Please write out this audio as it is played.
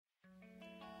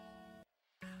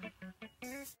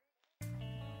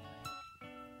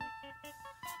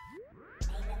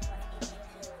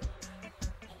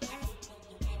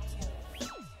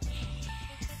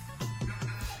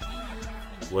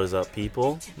What is up,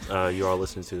 people? You are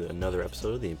listening to another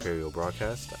episode of the Imperial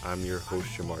Broadcast. I'm your host,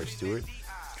 Shamari Stewart,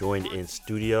 joined in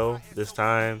studio this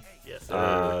time Yes,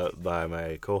 sir. by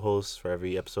my co-host for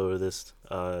every episode of this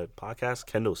podcast,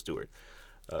 Kendall Stewart.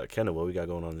 Kendall, what we got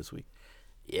going on this week?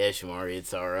 Yeah, Shamari,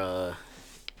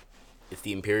 it's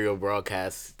the Imperial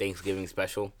Broadcast Thanksgiving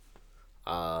special.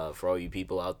 For all you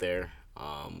people out there,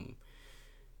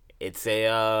 it's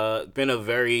been a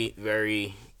very,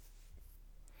 very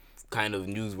kind of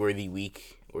newsworthy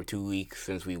week or 2 weeks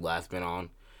since we've last been on,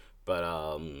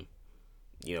 but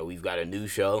we've got a new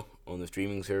show on the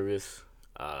streaming service.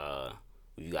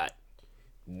 We've got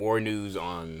more news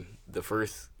on the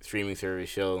first streaming service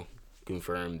show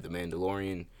confirmed, The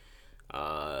Mandalorian,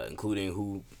 including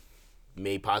who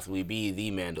may possibly be the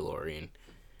Mandalorian,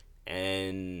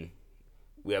 and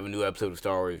we have a new episode of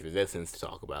Star Wars Resistance to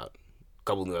talk about. A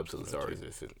couple new episodes of Star Wars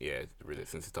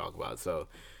Resistance to talk about. So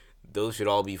those should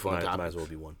all be fun topics. Might as well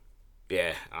be one.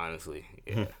 Yeah, honestly,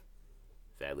 yeah.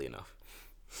 Sadly enough.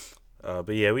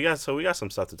 But yeah, we got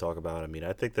some stuff to talk about. I mean,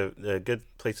 I think the good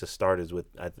place to start is with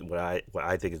what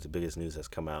I think is the biggest news that's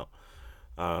come out,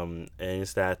 and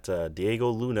it's that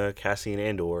Diego Luna, Cassian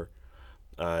Andor,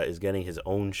 is getting his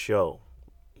own show.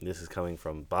 This is coming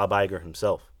from Bob Iger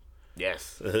himself.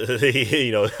 Yes.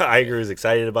 Iger is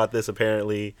excited about this.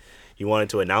 Apparently, he wanted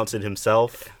to announce it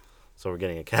himself. So we're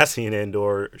getting a Cassian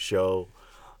Andor show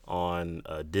on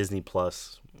Disney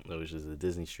Plus, which is the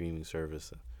Disney streaming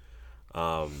service.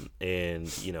 And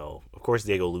of course,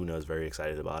 Diego Luna is very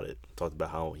excited about it. Talked about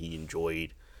how he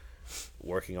enjoyed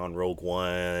working on Rogue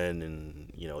One,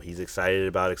 and he's excited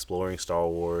about exploring Star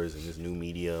Wars and this new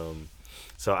medium.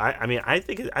 So I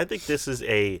think this is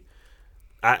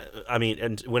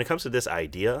and when it comes to this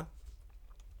idea,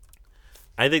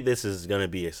 I think this is going to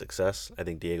be a success. I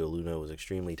think Diego Luna was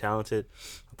extremely talented.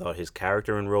 I thought his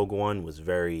character in Rogue One was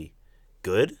very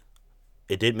good.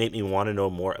 It did make me want to know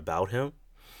more about him.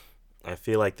 I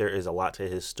feel like there is a lot to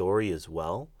his story as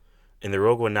well. In the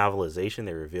Rogue One novelization,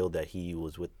 they revealed that he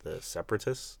was with the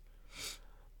Separatists,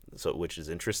 which is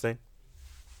interesting.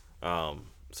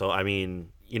 So I mean,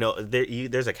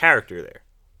 there's a character there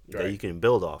that you can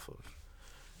build off of,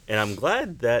 and I'm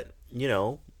glad that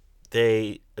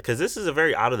because this is a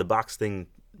very out of the box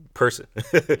person.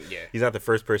 Yeah. He's not the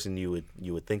first person you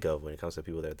would think of when it comes to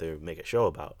people that they make a show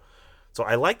about. So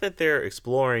I like that they're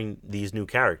exploring these new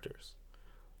characters.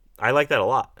 I like that a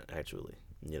lot, actually.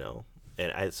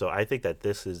 And I think that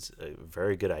this is a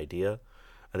very good idea.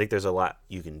 I think there's a lot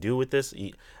you can do with this.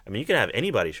 You can have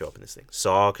anybody show up in this thing.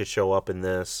 Saw could show up in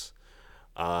this.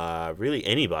 Really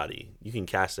anybody. You can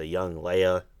cast a young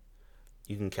Leia.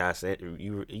 You can cast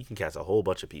a whole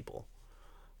bunch of people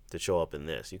to show up in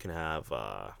this. You can have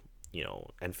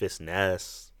Enfys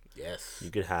Nest. Yes. You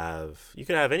could have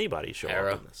anybody show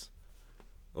Hera. up in this.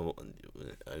 Well,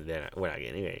 we're not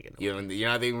getting anywhere. You don't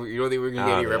think we're gonna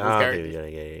get any Rebels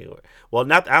characters? Well,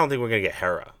 I don't think we're gonna get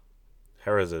Hera.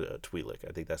 Hera's a Twi'lek.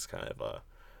 I think that's kind of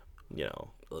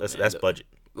that's budget.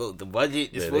 Well, the budget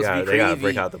is They supposed to be crazy. they gotta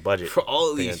break out the budget for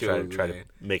all of these shows. Try to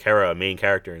make Hera a main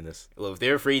character in this. Well, if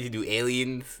they're afraid to do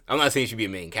aliens, I'm not saying it should be a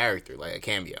main character, like a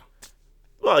cameo.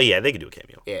 Well, yeah, they can do a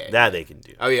cameo. Yeah, that they can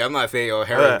do. Oh yeah, I'm not saying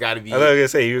Hera's got to be. I was gonna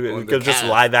say you could just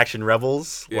cast. live action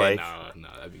Rebels. Yeah, no,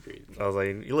 that'd be crazy. I was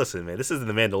like, listen, man, this isn't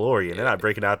the Mandalorian. Yeah. They're not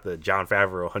breaking out the Jon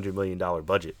Favreau $100 million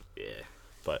budget. Yeah,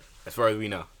 but as far as we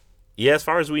know. Yeah, as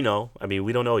far as we know. I mean,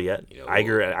 we don't know yet.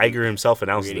 Iger himself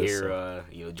announced we're gonna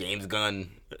this. Hear, James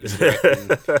Gunn.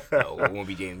 No, it won't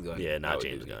be James Gunn. Yeah, not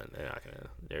James Gunn.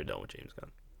 They're done with James Gunn.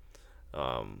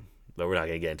 But we're not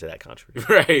gonna get into that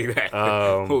controversy. Right.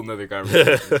 Whole nother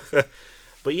conversation.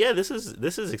 But yeah, this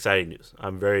is exciting news.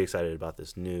 I'm very excited about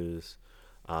this news.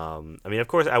 Of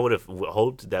course, I would have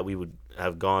hoped that we would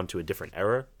have gone to a different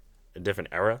era.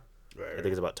 Right. I think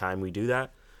it's about time we do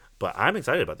that. But I'm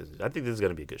excited about this. I think this is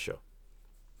going to be a good show.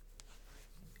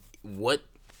 Well,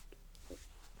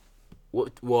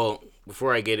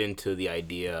 before I get into the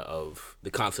idea of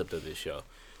the concept of this show,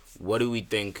 what do we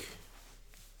think?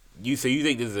 You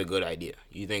think this is a good idea?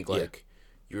 You think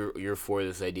you're for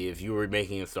this idea? If you were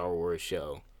making a Star Wars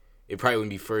show, it probably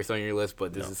wouldn't be first on your list,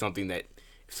 but this is something that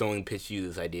if someone pitched you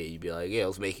this idea, you'd be like, yeah,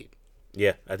 let's make it.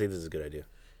 Yeah, I think this is a good idea.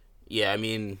 Yeah,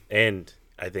 and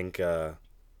I think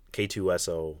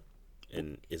K2SO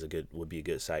would be a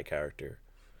good side character,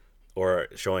 or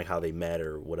showing how they met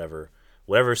or whatever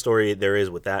story there is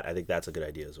with that. I think that's a good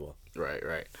idea as well.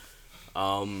 Right.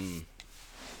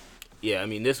 Yeah,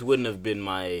 this wouldn't have been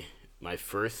my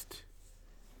first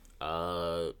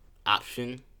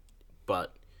option,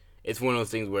 but it's one of those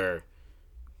things where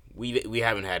we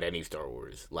haven't had any Star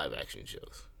Wars live action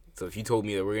shows. So if you told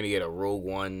me that we're gonna get a Rogue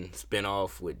One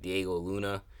spinoff with Diego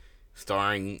Luna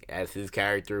starring as his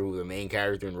character, who's the main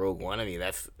character in Rogue One, I mean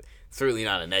that's certainly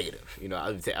not a negative.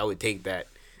 I would take that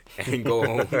and go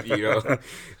home.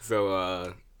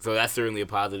 So that's certainly a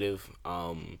positive.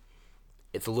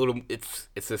 It's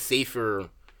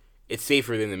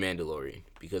safer than the Mandalorian,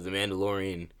 because the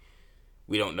Mandalorian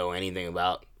we don't know anything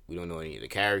about. We don't know any of the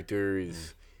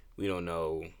characters. We don't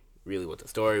know really what the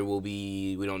story will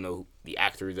be. We don't know the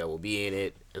actors that will be in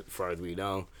it, as far as we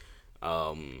know.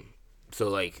 So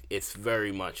like it's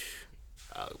very much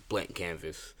blank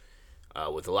canvas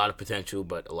with a lot of potential,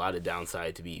 but a lot of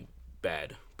downside to be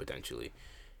bad potentially.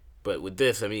 But with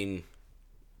this, I mean,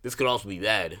 this could also be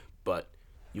bad. But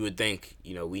you would think,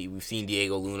 we've seen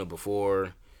Diego Luna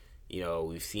before.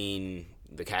 We've seen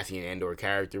the Cassian Andor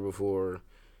character before.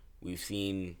 We've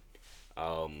seen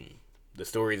the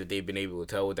story that they've been able to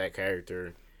tell with that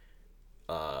character.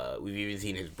 We've even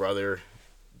seen his brother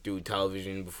do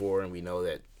television before, and we know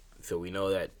that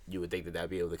you would think that that'd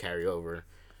be able to carry over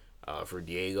for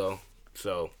Diego.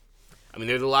 So, I mean,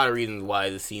 there's a lot of reasons why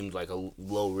this seems like a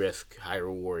low risk, high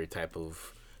reward type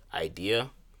of idea.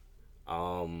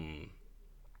 I'm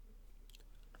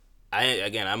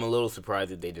a little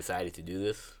surprised that they decided to do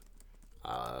this.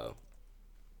 I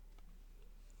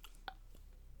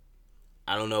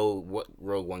don't know what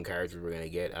Rogue One characters we're gonna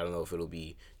get. I don't know if it'll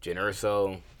be Jyn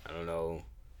Erso. I don't know,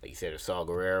 like you said, if Saw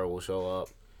Gerrera will show up.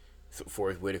 So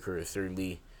Forrest Whitaker is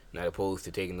certainly not opposed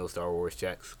to taking those Star Wars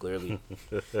checks. Clearly,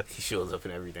 he shows up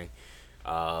in everything,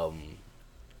 or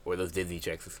those Disney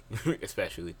checks,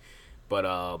 especially. But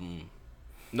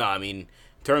no, I mean, in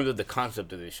terms of the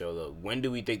concept of this show, though, when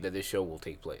do we think that this show will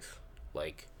take place?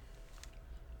 Like,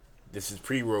 this is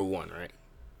pre-Rogue One, right?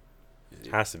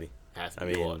 Has to be. Has to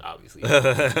be. Well, obviously.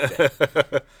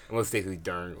 Unless they do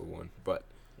during Rogue One. But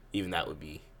even that would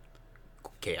be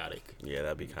chaotic. Yeah,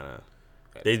 that'd be kind of...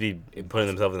 They'd be putting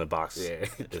themselves in a box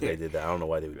if they did that. I don't know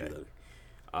why they would do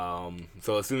that.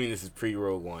 So assuming this is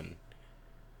pre-Rogue One,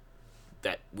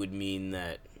 that would mean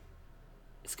that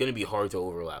it's going to be hard to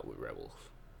overlap with Rebels.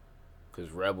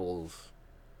 Because Rebels...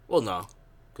 Well, no.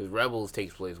 Because Rebels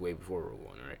takes place way before Rogue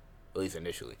One, right? At least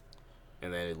initially.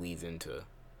 And then it leads into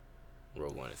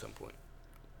Rogue One at some point.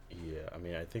 Yeah, I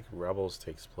mean, I think Rebels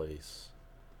takes place...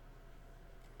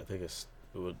 I think it's...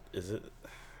 Is it...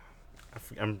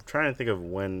 I'm trying to think of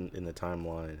when in the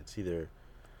timeline. It's either...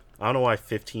 I don't know why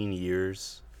 15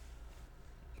 years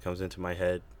comes into my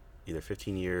head. Either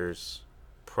 15 years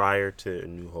prior to A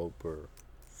New Hope or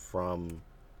from...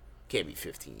 Can't be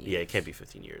 15 years. Yeah, it can't be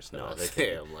 15 years. No,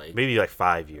 like, maybe like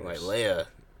 5 years. Like Leia.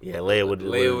 Yeah, Leia was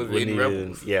in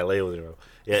Rebels. Yeah, Leia was in Rebels.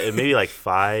 Yeah, maybe like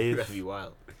 5. That'd be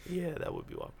wild. Yeah, that would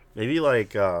be wild. Maybe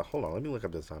like... hold on, let me look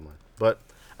up this timeline. But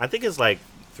I think it's like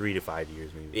 3 to 5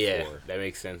 years maybe. Yeah, that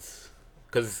makes sense.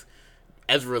 Because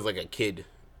Ezra's like a kid,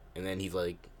 and then he's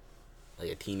like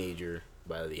a teenager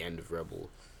by the end of Rebels.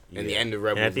 And the end of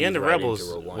Rebels. And at the end of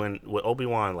Rebels, when with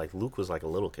Obi-Wan, like Luke was like a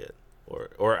little kid,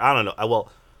 or I don't know.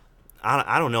 Well,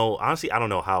 I don't know. Honestly, I don't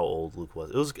know how old Luke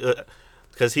was. It was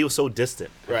because he was so distant.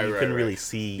 Right, you couldn't really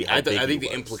see. I think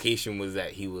the implication was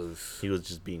that he was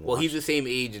just being. Well, he's the same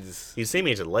age as. He's the same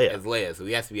age as Leia. So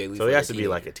he has to be at least. So he has to be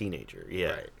like a teenager. Yeah.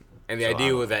 Right. And the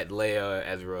idea was that Leia,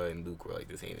 Ezra, and Luke were like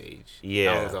the same age.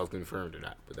 Yeah. I don't know if that was confirmed or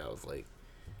not, but that was like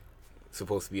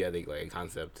supposed to be, I think, like a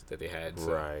concept that they had.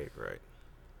 So. Right.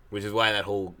 Which is why that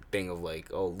whole thing of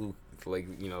like, oh, Luke, like,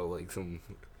 like some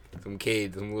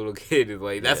kid, some little kid is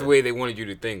like, that's the way they wanted you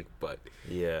to think, but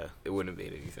yeah, it wouldn't have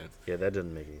made any sense. Yeah, that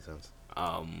doesn't make any sense.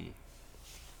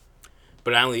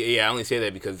 But I only say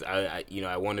that because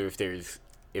I wonder if there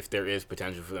is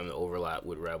potential for them to overlap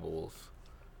with Rebels.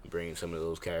 Bringing some of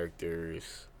those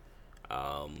characters.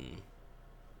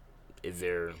 Is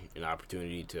there an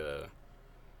opportunity to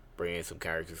bring in some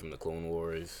characters from the Clone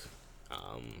Wars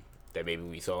that maybe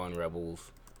we saw in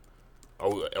Rebels?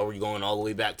 Are we going all the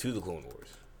way back to the Clone Wars?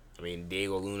 I mean,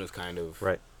 Diego Luna's kind of...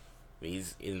 Right. I mean,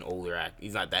 he's an older actor.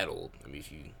 He's not that old. I mean,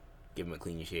 if you give him a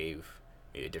clean shave,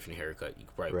 maybe a different haircut, you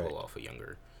could probably pull off a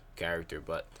younger character,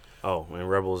 but... Oh, and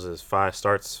Rebels is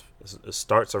starts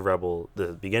of Rebel.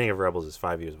 The beginning of Rebels is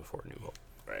 5 years before New Hope.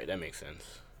 Right, that makes sense.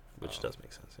 Which does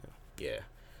make sense. Yeah.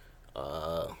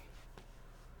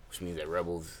 Which means that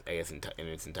Rebels, I guess, in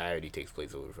its entirety, takes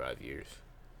place over 5 years.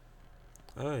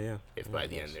 Oh yeah. If by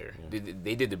the end there,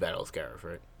 they did the Battle of Scarif,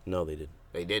 right? No, they didn't.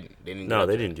 They didn't. They didn't. No,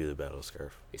 they didn't do the Battle of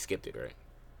Scarif. They skipped it, right?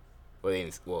 Well, they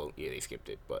didn't. Well, yeah, they skipped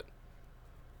it, but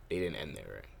they didn't end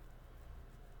there, right?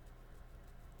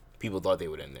 People thought they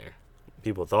would end there.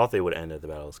 People thought they would end at the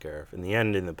Battle of Scarif. In the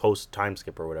end, in the post time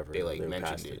skip or whatever, they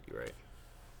mentioned it, right?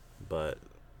 But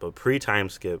pre time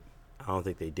skip, I don't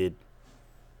think they did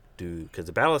do, because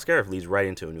the Battle of Scarif leads right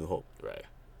into A New Hope. Right.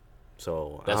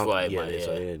 So That's why. so they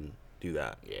didn't do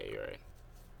that. Yeah, you're right.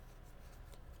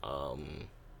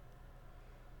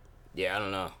 Yeah, I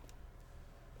don't know.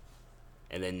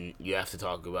 And then you have to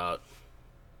talk about,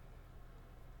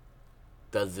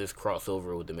 does this cross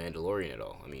over with the Mandalorian at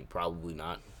all? I mean, probably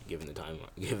not, given the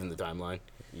timeline.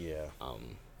 Yeah.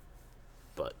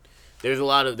 But there's a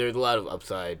lot of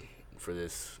upside for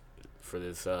this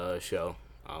show.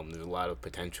 There's a lot of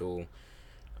potential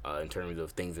in terms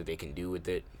of things that they can do with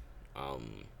it.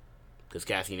 Because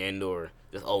Cassian Andor,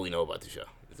 that's all we know about the show,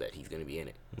 is that he's going to be in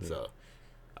it. Mm-hmm. So,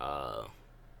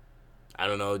 I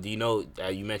don't know. Do you know?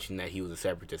 You mentioned that he was a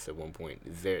separatist at one point.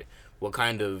 Is there what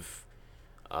kind of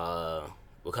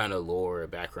lore or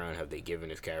background have they given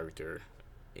his character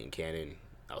in canon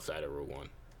outside of Rogue One?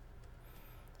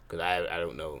 Because I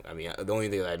don't know. I mean, the only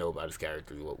thing that I know about his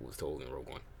character is what was told in Rogue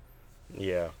One.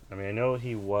 Yeah, I mean, I know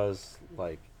he was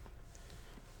with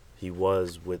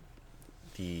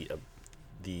the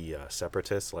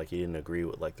separatists. Like, he didn't agree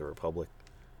with like the Republic,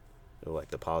 or like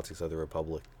the politics of the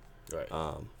Republic. Right.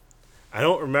 I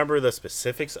don't remember the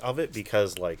specifics of it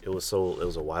because like it was a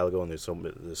while ago, and there's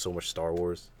so much Star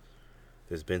Wars.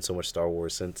 There's been so much Star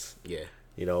Wars since. Yeah.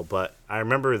 But I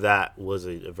remember that was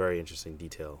a very interesting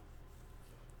detail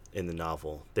in the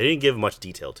novel. They didn't give much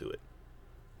detail to it,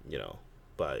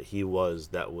 but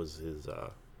that was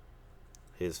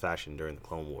his fashion during the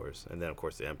Clone Wars, and then of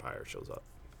course the Empire shows up.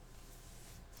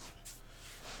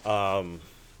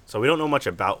 So we don't know much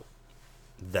about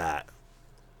that,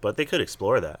 but they could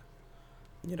explore that.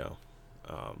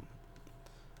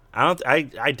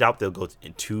 I doubt they'll go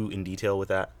too in detail with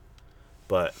that,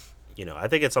 but I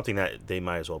think it's something that they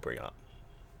might as well bring up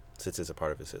since it's a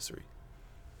part of his history.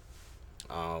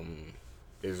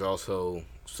 There's also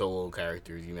solo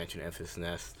characters. You mentioned Enfys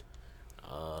Nest.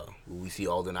 Will we see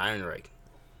Alden Ehrenreich?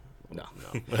 No.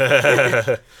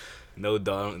 No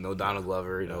Donald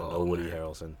Glover. No Woody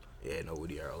Harrelson. Yeah, no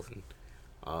Woody Harrelson.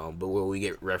 But will we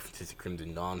get references to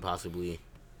Crimson Dawn possibly?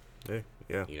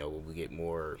 Yeah. Will we get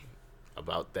more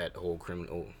about that whole crime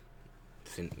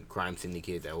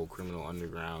syndicate, that whole criminal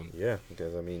underground? Yeah,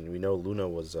 because I mean, we know Luna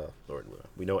was Lord Luna.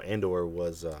 We know Andor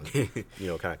was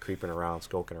kind of creeping around,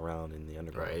 skulking around in the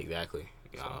underground. Right, exactly.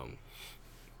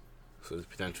 So there's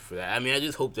potential for that. I mean, I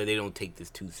just hope that they don't take this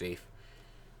too safe.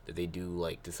 That they do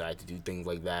like decide to do things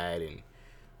like that and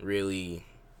really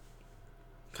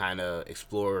kind of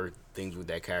explore things with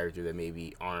that character that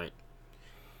maybe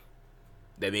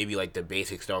like the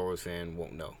basic Star Wars fan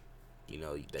won't know.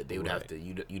 That they would have to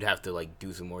you'd have to like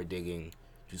do some more digging,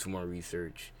 do some more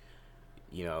research.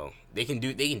 They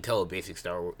can tell a basic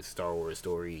Star Wars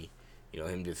story.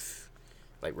 Him just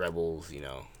like Rebels.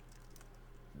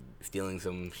 Stealing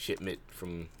some shipment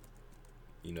from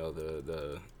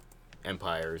the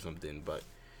Empire or something, but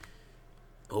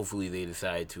hopefully they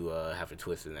decide to have a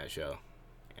twist in that show,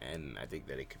 and I think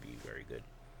that it could be very good.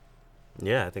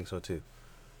 Yeah, I think so too.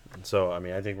 So I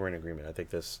mean, I think we're in agreement. I think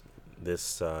this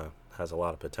has a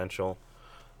lot of potential.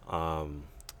 So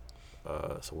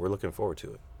we're looking forward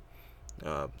to it.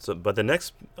 But the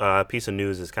next piece of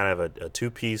news is kind of a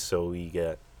two-piece. So we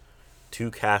get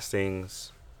two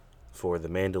castings for The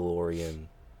Mandalorian.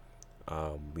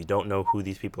 We don't know who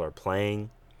these people are playing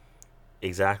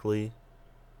exactly,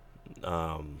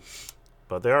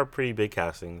 but they are pretty big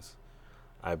castings,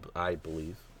 I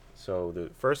believe. So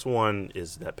the first one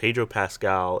is that Pedro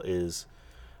Pascal is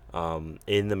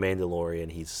in The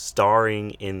Mandalorian. He's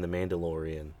starring in The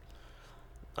Mandalorian.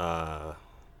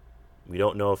 We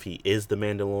don't know if he is The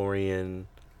Mandalorian.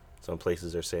 Some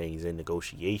places are saying he's in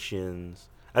negotiations.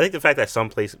 I think the fact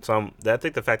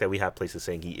that we have places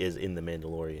saying he is in The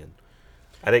Mandalorian,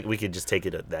 I think we could just take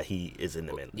it that he is in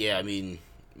The Mandalorian. Yeah, I mean,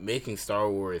 Making Star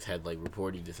Wars had like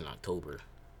reported this in October,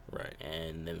 right?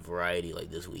 And then Variety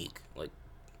like this week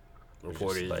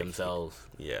reported it themselves.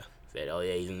 Yeah, said, "Oh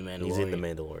yeah, he's in The Mandalorian." He's in The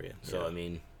Mandalorian. So yeah. I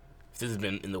mean, this has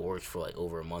been in the works for like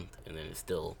over a month, and then it's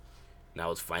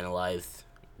finalized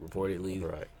reportedly.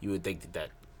 Right. You would think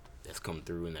that's come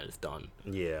through and that it's done.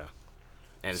 Yeah.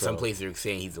 And some places are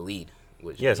saying he's the lead.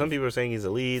 Some people are saying he's the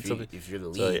lead. If you're the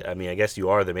lead, so I mean, I guess you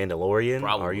are the Mandalorian.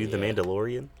 Probably, are you the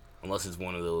Mandalorian? Unless it's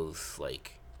one of those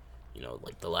like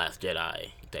the Last Jedi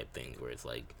type things where it's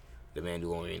like the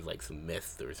Mandalorian's like some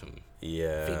myth or some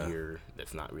figure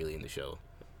that's not really in the show.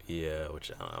 Yeah,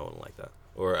 which I wouldn't like that.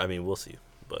 Or I mean, we'll see.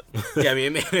 But yeah, I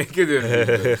mean, it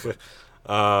could.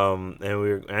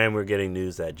 And we're getting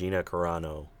news that Gina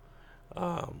Carano,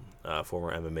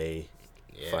 former MMA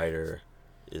fighter,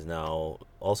 is now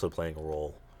also playing a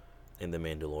role in The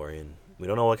Mandalorian. We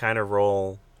don't know what kind of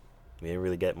role. We didn't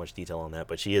really get much detail on that,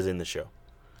 but she is in the show.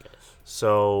 Yes.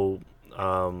 So,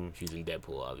 She's in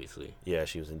Deadpool, obviously. yeah,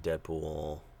 she was in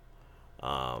Deadpool.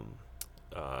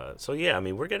 So yeah, I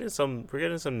mean, we're getting some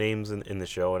names in the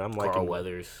show, and I'm liking Carl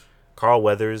Weathers. Carl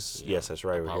Weathers, Yeah. yes, that's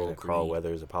right. Apollo We're getting Carl Creed.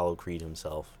 Weathers, Apollo Creed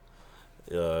himself,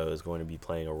 is going to be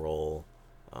playing a role,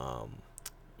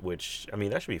 which I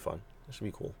mean that should be fun. That should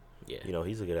be cool. Yeah. You know,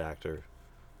 he's a good actor.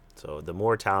 So the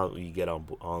more talent we get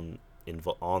on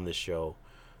this show,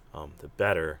 the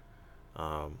better.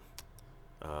 I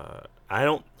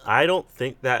don't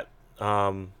think that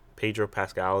Pedro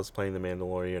Pascal is playing the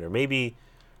Mandalorian, or maybe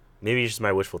it's just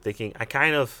my wishful thinking. I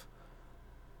kind of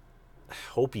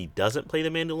hope he doesn't play the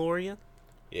Mandalorian.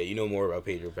 Yeah, you know more about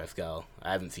Pedro Pascal.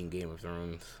 I haven't seen Game of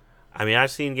Thrones. I mean,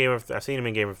 I've seen him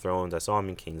in Game of Thrones. I saw him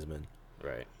in Kingsman.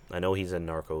 Right. I know he's in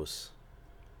Narcos.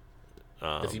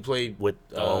 Does he play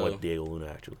along with Diego Luna?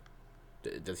 Actually,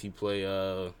 does he play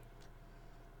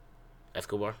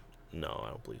Escobar? no, I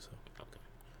don't believe so. Okay.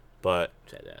 But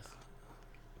Sad ass.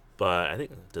 I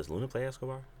think, does Luna play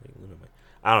Escobar?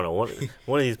 I don't know.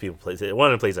 One of these people plays it. One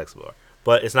of them plays Escobar,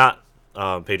 but it's not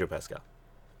Pedro Pascal.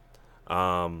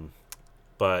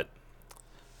 But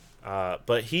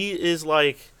he is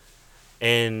like,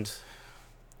 and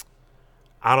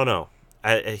I don't know.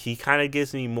 He kind of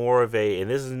gives me more of a, and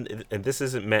this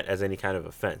isn't meant as any kind of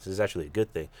offense. This is actually a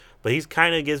good thing. But he's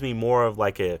kind of gives me more of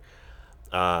like a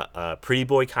pretty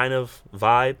boy kind of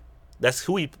vibe. That's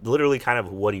who he literally kind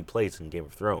of what he plays in Game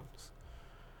of Thrones.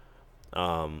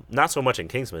 Not so much in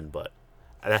Kingsman, but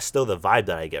that's still the vibe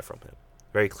that I get from him.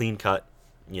 Very clean cut,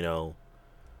 you know.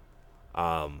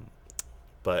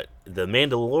 But the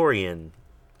Mandalorian,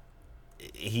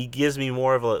 he gives me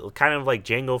more of a kind of like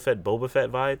Jango Fett, Boba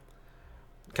Fett vibe.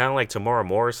 Kind of like Tamara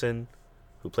Morrison,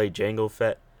 who played Jango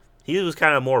Fett. He was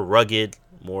kind of more rugged,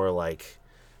 more like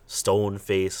stone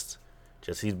faced.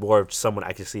 Just he's more of someone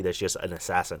I can see that's just an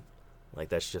assassin. Like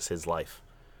that's just his life.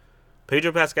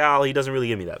 Pedro Pascal, he doesn't really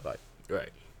give me that vibe.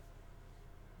 Right.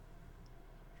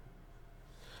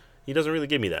 He doesn't really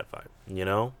give me that vibe, you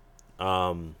know?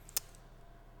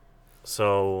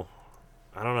 So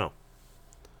I don't know.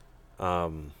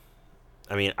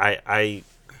 I mean,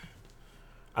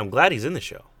 I'm glad he's in the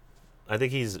show. I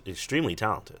think he's extremely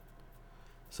talented.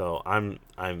 So I'm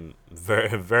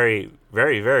very, very,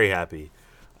 very, very happy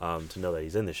to know that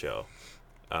he's in the show.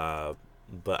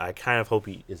 But I kind of hope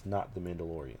he is not the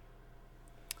Mandalorian.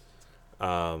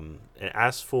 And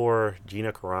as for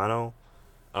Gina Carano,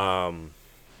 I'm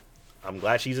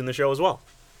glad she's in the show as well.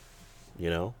 You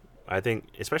know, I think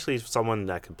especially someone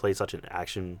that can play such an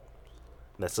action,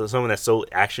 someone that's so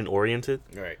action oriented.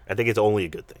 Right. I think it's only a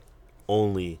good thing.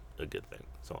 Only a good thing.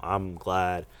 So I'm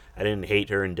glad. I didn't hate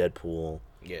her in Deadpool.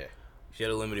 Yeah. She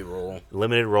had a limited role.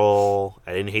 Limited role.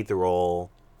 I didn't hate the role.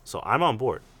 So I'm on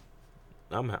board.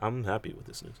 I'm happy with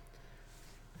this news.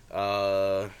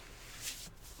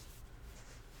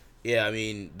 Yeah, I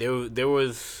mean, there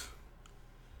was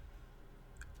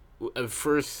at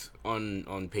first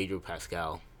on Pedro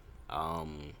Pascal,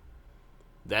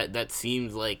 that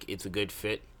seems like it's a good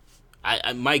fit.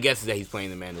 I my guess is that he's playing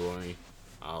the Mandalorian.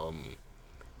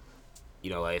 You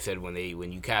know, like I said,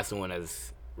 when you cast someone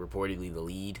as reportedly the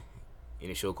lead in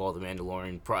a show called The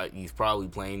Mandalorian, he's probably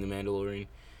playing the Mandalorian.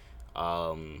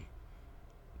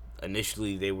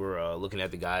 Initially, they were looking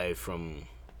at the guy from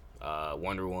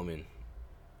Wonder Woman,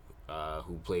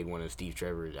 who played one of Steve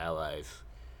Trevor's allies.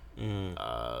 You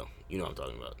know what I'm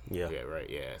talking about. Yeah. Yeah, right,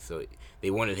 yeah. So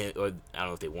they wanted him, or I don't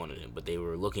know if they wanted him, but they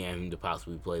were looking at him to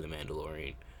possibly play the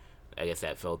Mandalorian. I guess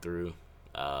that fell through.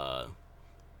 Or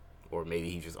maybe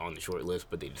he's just on the short list,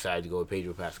 but they decided to go with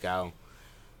Pedro Pascal.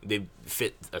 They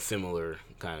fit a similar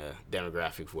kind of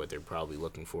demographic for what they're probably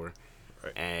looking for.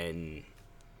 Right. And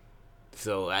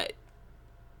so I'm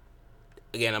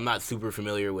not super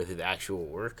familiar with his actual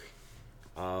work.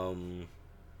 But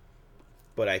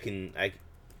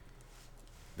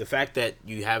the fact that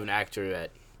you have an actor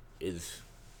that is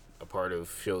a part of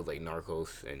shows like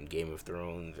Narcos and Game of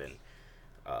Thrones and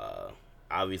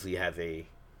obviously have a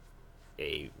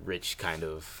rich kind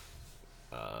of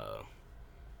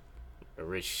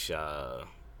rich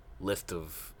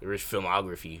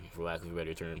filmography, for lack of a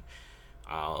better term,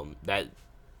 that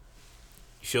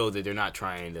shows that they're not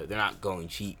going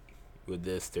cheap with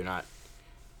this. They're not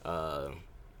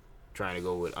trying to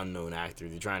go with unknown actors.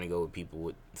 They're trying to go with people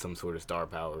with some sort of star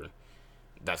power.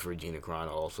 That's where Gina Carano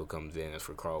also comes in. That's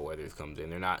where Carl Weathers comes in.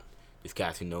 They're not just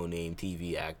casting no-name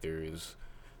TV actors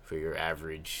for your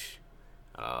average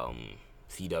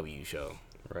CW show,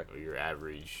 Right. or your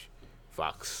average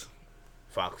Fox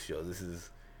show. This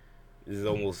is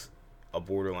almost a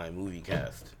borderline movie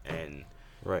cast, and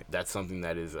Right. That's something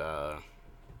that is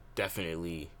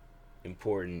definitely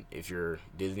important if you're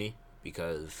Disney,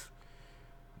 because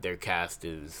their cast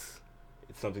it's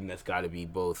something that's got to be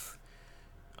both.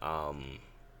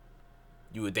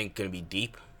 You would think going to be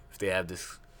deep if they have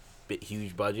this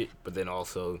huge budget, but then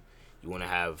also you want to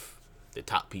have the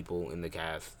top people in the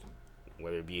cast,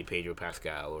 whether it be Pedro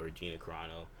Pascal or Gina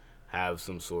Carano, have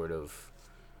some sort of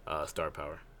star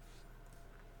power.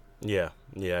 Yeah,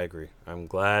 I agree. I'm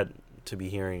glad to be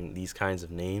hearing these kinds of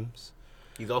names.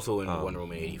 He's also in Wonder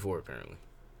Woman 84, apparently.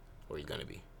 Or he's going to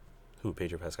be. Who,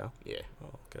 Pedro Pascal? Yeah. Oh,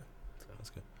 okay.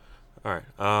 That's good. All right.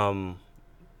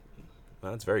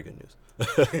 Well, that's very good news.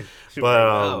 But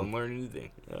I'm learning a new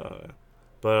thing.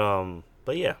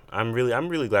 But yeah, I'm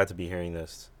really glad to be hearing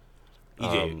this.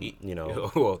 EJ, you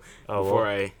know.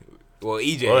 EJ. Well,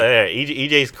 yeah,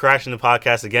 EJ's crashing the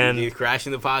podcast again. EJ's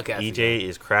crashing the podcast. EJ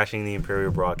is crashing the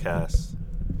Imperial broadcast.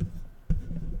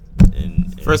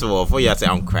 First of all, before y'all say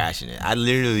I'm crashing it, I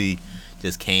literally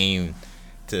just came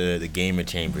to the gamer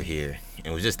chamber here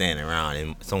and was just standing around,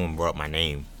 and someone brought up my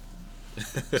name.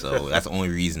 So that's the only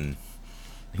reason.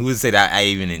 Who would say that I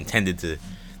even intended to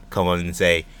come on and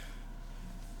say,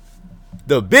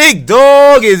 the big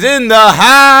dog is in the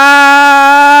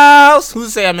house? Who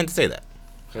would say I meant to say that?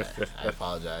 I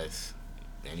apologize.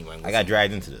 Anyone? I got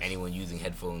dragged into this. Anyone using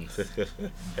headphones?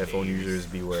 Headphone users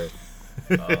beware.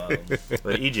 But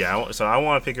EJ, I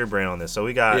want to pick your brain on this. So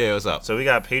we got what's up? So we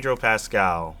got Pedro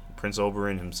Pascal, Prince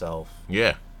Oberyn himself.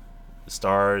 Yeah.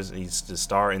 He's the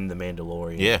star in The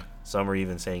Mandalorian. Yeah. Some are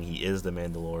even saying he is the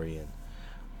Mandalorian.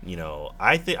 You know,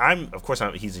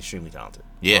 he's extremely talented.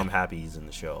 Yeah. I'm happy he's in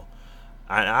the show.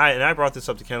 I brought this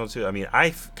up to Kendall too. I mean,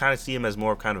 I kind of see him as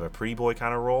more of kind of a pretty boy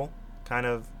kind of role, kind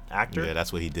of actor. Yeah,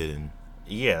 that's what he did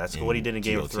that's what he did in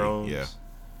Game of Thrones. Yeah.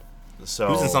 So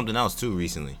he was in something else too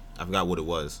recently. I forgot what it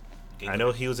was. I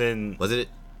know he was in. Was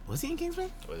he in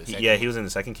Kingsman? He was in the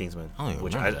second Kingsman,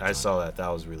 which remember I saw that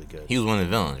was really good. He was one of the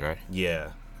villains, right?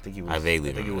 Yeah, I think he was. I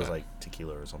vaguely think it remember was that. like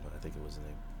Tequila or something. I think it was the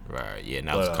name. Right. Yeah, and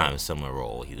that was kind of a similar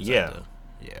role. He was yeah.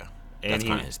 Yeah. And That's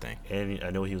kind of his thing. And I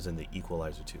know he was in The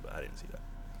Equalizer too, but I didn't see that.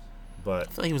 But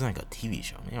I feel like he was in like a TV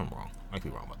show. Maybe I'm wrong. I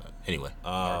could be wrong about that. Anyway.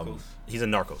 He's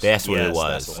in Narcos. That's what it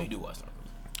was. So you do watch Narcos?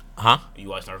 Huh? You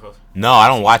watch Narcos? No, I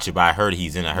don't watch it, but I heard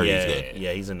he's in it. I heard he's good.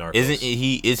 Yeah, he's in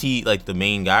Narcos. Is he like the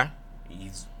main guy?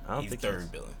 He's I don't think third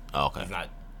villain. Oh, okay. He's not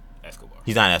Escobar.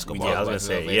 He's not Escobar. Yeah, I was gonna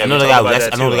say. I know the guy with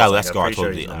Escobar I'm pretty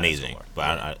totally he's not amazing. Escobar.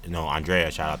 But I know Andrea.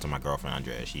 Shout out to my girlfriend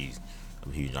Andrea. She's a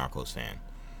huge Narcos fan.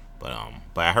 But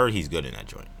I heard he's good in that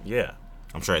joint. Yeah.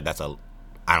 I'm sure I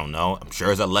don't know. I'm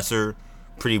sure it's a lesser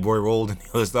pretty boy role than the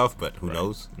other stuff, but who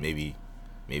knows? Maybe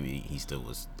he still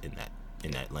was in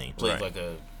that lane. Plays like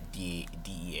a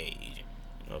DEA agent.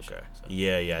 Okay.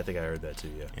 Yeah, I think I heard that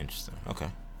too. Yeah. Interesting. Okay.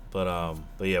 But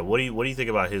yeah, what do you think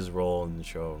about his role in the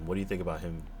show, and what do you think about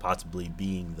him possibly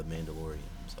being the Mandalorian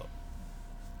himself?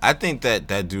 I think that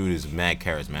dude is mad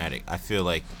charismatic. I feel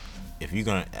like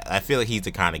he's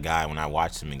the kind of guy when I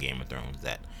watched him in Game of Thrones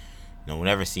that, you know,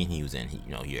 whatever scene he was in,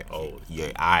 your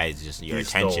eyes just your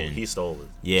attention. He stole it.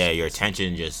 Yeah, your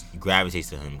attention just gravitates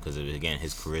to him because of, again,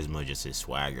 his charisma, just his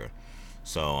swagger.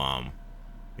 So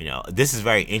you know, this is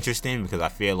very interesting because I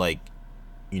feel like,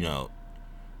 you know,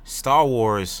 Star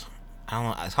Wars, I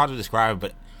don't know, it's hard to describe,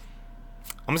 but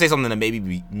I'm gonna say something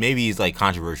that maybe is like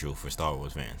controversial for Star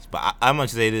Wars fans. But I'm gonna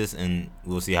say this, and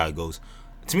we'll see how it goes.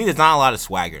 To me, there's not a lot of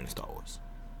swagger in Star Wars.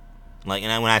 Like,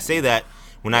 and when I say that,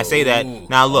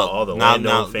 now look,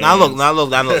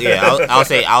 yeah,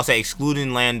 I'll say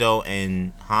excluding Lando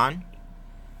and Han,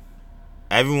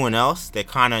 everyone else, they're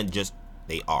kind of just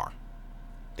they're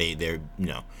you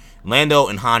know, Lando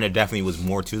and Han, there definitely was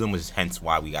more to them, which is hence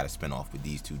why we got to spin off with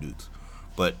these two dudes.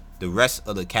 But the rest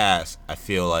of the cast, I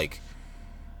feel like,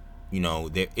 you know,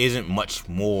 there isn't much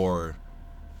more,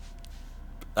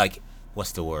 like,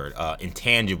 what's the word,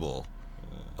 intangible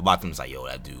about them. It's like, yo,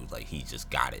 that dude, like, he just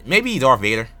got it. Maybe Darth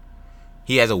Vader.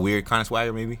 He has a weird kind of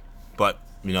swagger, maybe. But,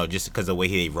 you know, just because of the way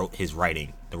he wrote his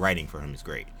writing, the writing for him is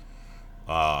great.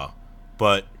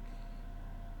 But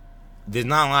there's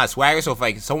not a lot of swagger. So if,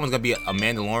 like, someone's going to be a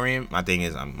Mandalorian, my thing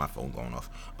is, my phone's going off.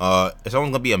 If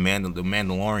someone's going to be the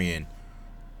Mandalorian,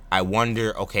 I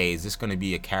wonder, okay, is this going to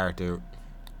be a character,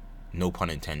 no pun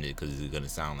intended, because it's going to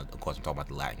sound like, of course, I'm talking about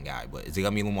the Latin guy, but is it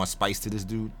going to be a little more spice to this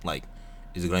dude? Like,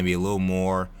 is it going to be a little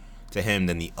more to him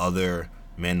than the other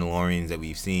Mandalorians that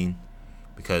we've seen?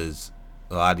 Because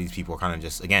a lot of these people are kind of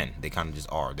just, again, they kind of just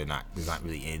are. There's not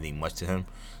really anything much to him.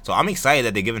 So I'm excited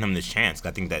that they're giving him this chance.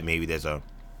 I think that maybe there's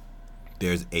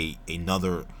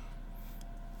another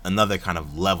another kind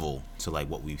of level to like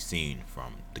what we've seen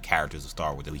from the characters of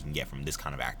Star Wars that we can get from this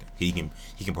kind of acting. He can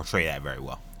portray that very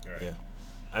well. Right. Yeah.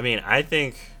 I mean, I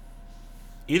think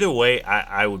either way,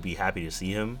 I would be happy to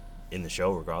see him in the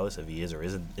show, regardless if he is or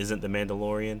isn't the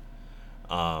Mandalorian.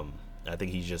 I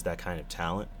think he's just that kind of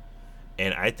talent.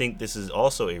 And I think this is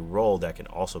also a role that can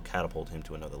also catapult him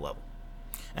to another level.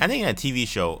 I think in a TV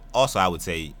show, also, I would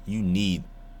say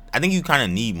I think you kind of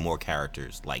need more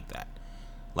characters like that.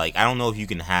 Like, I don't know if you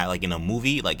can have, like, in a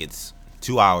movie, like, it's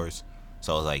 2 hours,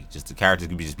 so it's like, just the characters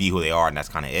can just be who they are, and that's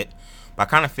kind of it. But I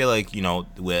kind of feel like, you know,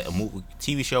 with a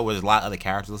TV show where there's a lot of other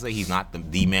characters, let's say he's not the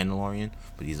Mandalorian,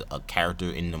 but he's a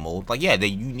character in the mold. Like, yeah,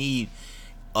 you need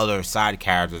other side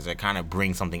characters that kind of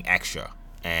bring something extra,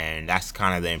 and that's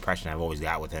kind of the impression I've always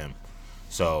got with him.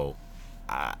 So,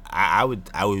 I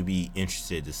would be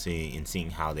interested to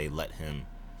seeing how they let him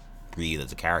breathe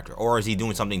as a character, or is he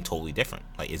doing something totally different?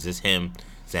 Like, is this him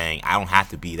saying, I don't have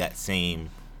to be that same,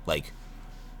 like,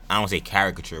 I don't want to say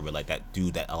caricature, but like that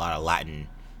dude that a lot of Latin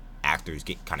actors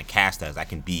get kind of cast as. I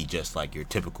can be just like your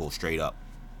typical straight up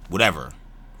whatever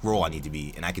role I need to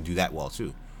be, and I can do that well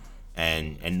too.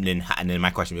 And then my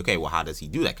question would be, okay, well, how does he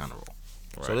do that kind of role?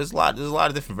 Right. So there's a lot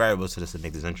of different variables to this that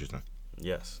make this interesting.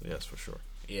 Yes, for sure.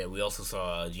 Yeah, we also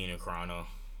saw Gina Carano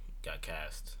got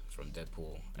cast from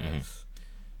Deadpool as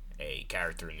a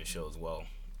character in the show as well.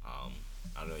 I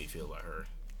don't know how you feel about her.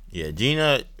 Yeah,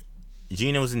 Gina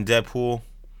was in Deadpool.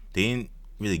 They didn't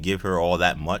really give her all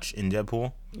that much in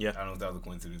Deadpool. Yeah, I don't know if that was a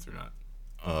coincidence or not.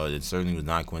 It certainly was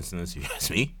not a coincidence, if you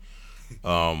ask me.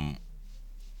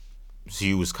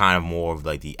 She was kind of more of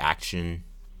like the action.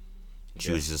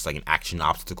 She was just like an action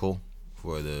obstacle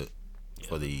for the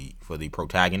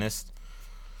protagonist.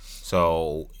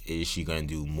 So is she gonna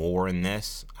do more in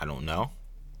this? I don't know,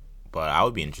 but I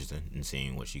would be interested in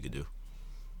seeing what she could do.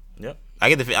 Yep.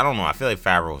 I don't know. I feel like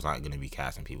Favreau's not gonna be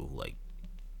casting people who like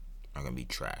are gonna be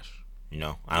trash. You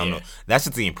know, I don't know. That's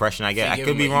just the impression I get. I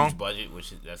could be wrong. Huge budget,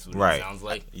 which that's what right. It sounds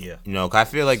like. Yeah. You know, 'cause I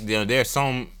feel like there are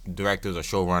some directors or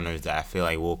showrunners that I feel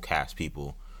like will cast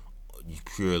people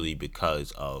purely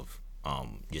because of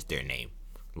just their name.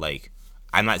 Like,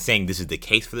 I'm not saying this is the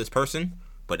case for this person,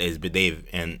 but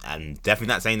and I'm definitely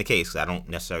not saying the case because I don't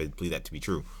necessarily believe that to be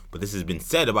true. But this has been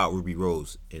said about Ruby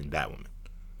Rose in Batwoman,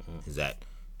 is that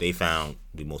they found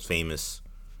the most famous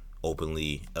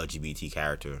openly LGBT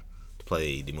character to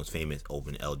play the most famous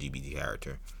open LGBT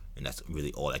character, and that's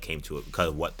really all that came to it because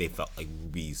of what they felt like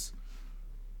Ruby's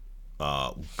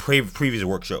previous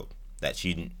work showed that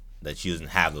she doesn't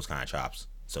have those kind of chops.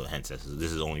 So hence, this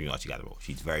is the only reason she got the role.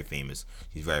 She's very famous.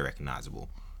 She's very recognizable,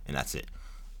 and that's it.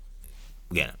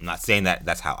 Again, I'm not saying that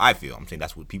that's how I feel. I'm saying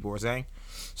that's what people are saying.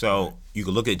 So you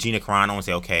could look at Gina Carano and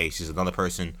say, okay, she's another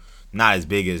person, not as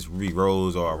big as Ruby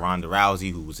Rose or Ronda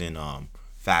Rousey, who was in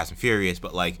Fast and Furious,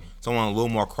 but like someone a little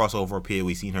more crossover appeal.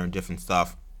 We've seen her in different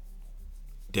stuff,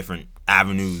 different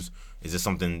avenues. Is this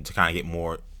something to kind of get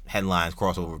more headlines,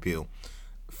 crossover appeal?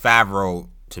 Favreau,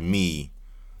 to me,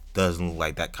 doesn't look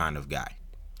like that kind of guy.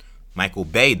 Michael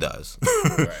Bay does.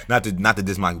 Right. not to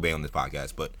diss Michael Bay on this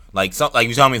podcast, but like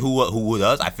you tell me who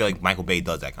does. I feel like Michael Bay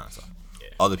does that kind of stuff. Yeah.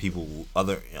 Other people,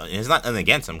 and it's not nothing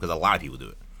against him because a lot of people do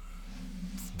it.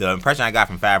 The impression I got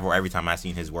from Favreau every time I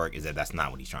seen his work is that that's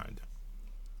not what he's trying to do.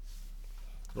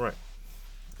 Right.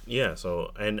 Yeah.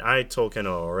 So, and I told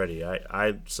Kendall already.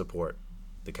 I support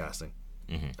the casting.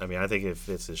 Mm-hmm. I mean, I think if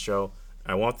it's a show,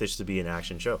 I want this to be an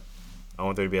action show. I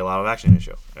want there to be a lot of action in the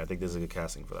show. I think this is a good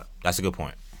casting for that. That's a good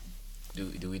point.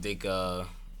 Do we think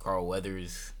Carl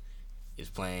Weathers is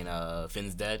playing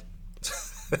Finn's dad?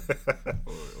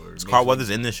 Is Carl Weathers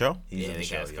in this show? Yeah, they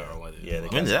cast Carl Weathers. Yeah,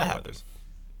 when did that happen?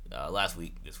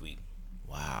 This week.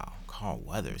 Wow, Carl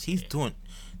Weathers.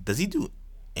 Does he do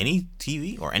any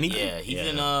TV or anything? Yeah, he's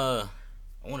in I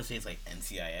want to say it's like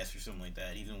NCIS or something like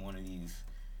that. He's in one of these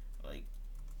like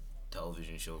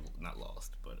television shows, not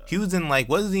Lost, but he was in like,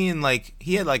 was he in like,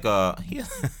 he had like a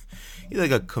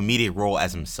comedic role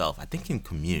as himself. I think in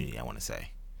Community, I want to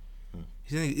say.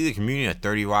 He's in either Community or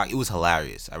 30 Rock. It was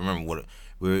hilarious. I remember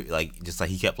we were like, just like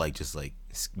he kept like just like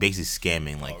basically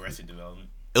scamming like. Arrested Development.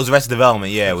 It was Arrested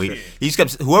Development, yeah. He just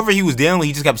kept, whoever he was dealing with,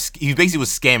 he basically was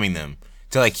scamming them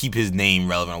to like keep his name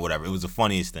relevant or whatever. It was the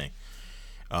funniest thing.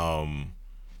 Yeah,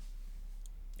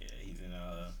 he's in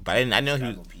but I know he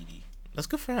was. PD. That's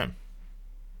good for him.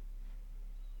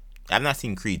 I've not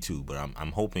seen Creed 2, but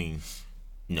I'm hoping,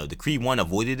 the Creed 1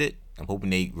 avoided it. I'm hoping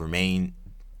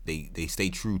they stay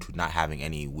true to not having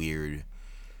any weird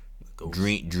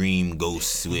dream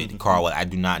ghosts with Carl. I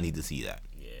do not need to see that.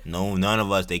 Yeah. No, none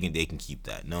of us, they can keep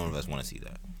that. None of us want to see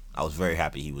that. I was very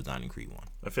happy he was not in Creed 1.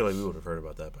 I feel like we would have heard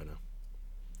about that by now.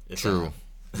 True.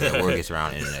 Yeah, word gets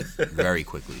around the internet very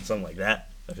quickly. Something like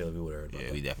that. I feel like we would have heard about Yeah,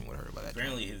 that. we definitely would have heard about that.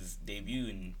 Apparently, his debut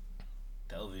in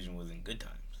television was in Good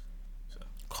Times. So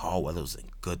Carl Weathers was in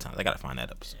Good Times. I gotta find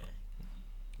that episode.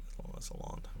 Oh, that's a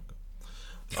long time ago.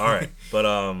 All right,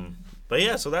 but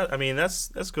yeah. So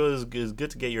that's good. It's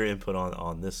good to get your input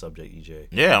on this subject, EJ.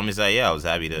 Yeah, I'm just like, I was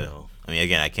happy to. You know. I mean,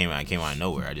 again, I came out of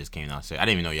nowhere. I just came downstairs. I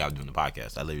didn't even know y'all were doing the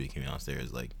podcast. I literally came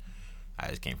downstairs like I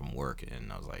just came from work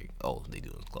and I was like, oh, they do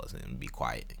it close and be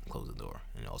quiet and close the door.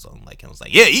 And also I was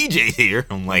like, yeah, EJ's here.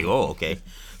 I'm like, oh, okay.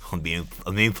 I'm being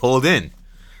pulled in.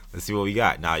 Let's see what we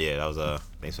got. Nah, yeah, that was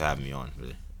thanks for having me on.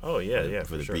 Really. Oh yeah,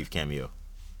 For the sure. brief cameo.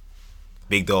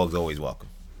 Big dog's always welcome.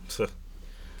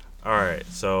 All right,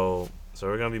 so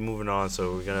we're gonna be moving on.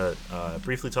 So we're gonna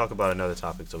briefly talk about another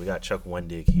topic. So we got Chuck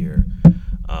Wendig here.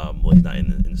 Well, he's not in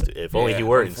the studio. If only he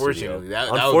were in the studio.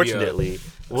 Unfortunately,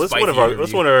 well, it's one of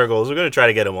our goals. We're gonna try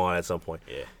to get him on at some point.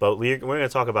 Yeah. But we're gonna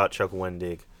talk about Chuck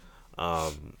Wendig.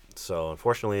 So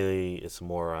unfortunately, it's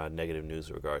more negative news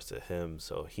in regards to him.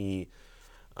 So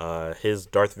his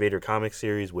Darth Vader comic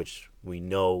series, which we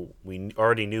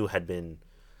already knew had been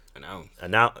announced.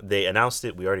 They announced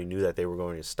it. We already knew that they were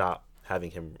going to stop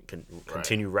having him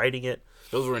continue writing it.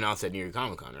 Those were announced at New York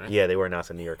Comic Con, right? Yeah, they were announced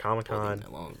at New York Comic Con.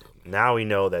 Now we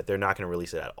know that they're not going to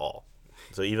release it at all.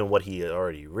 So even what he had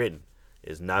already written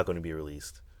is not going to be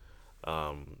released.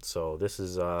 So this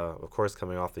is, of course,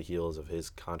 coming off the heels of his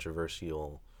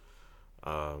controversial,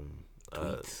 the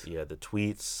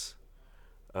tweets.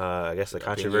 I guess the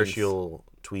controversial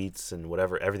tweets and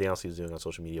everything else he was doing on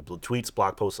social media, tweets,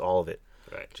 blog posts, all of it.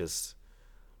 Right. Just,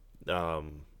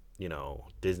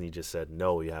 Disney just said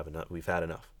no. We've had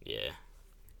enough. Yeah.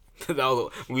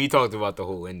 We talked about the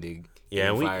whole ending.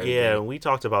 Yeah, we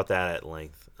talked about that at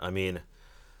length. I mean,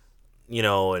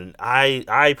 and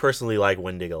I personally like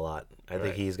Wendig a lot. I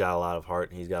think he's got a lot of heart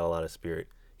and he's got a lot of spirit.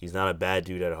 He's not a bad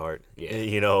dude at heart.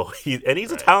 Yeah.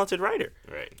 He's a talented writer.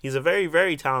 Right. He's a very,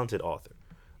 very talented author.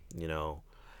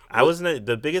 I wasn't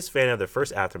the biggest fan of the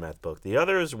first Aftermath book. The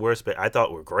others I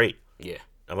thought were great. Yeah.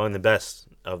 Among the best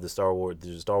of the Star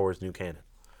Wars new canon.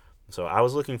 So I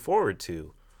was looking forward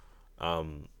to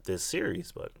this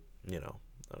series, but I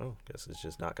guess it's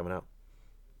just not coming out.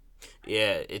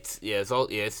 Yeah, it's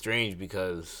strange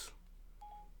because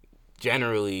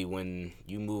generally when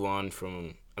you move on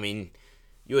from,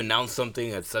 you announce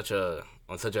something on such a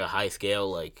high scale,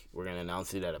 like we're gonna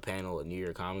announce it at a panel at New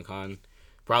York Comic Con,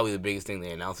 probably the biggest thing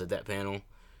they announced at that panel,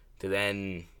 to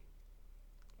then,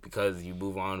 because you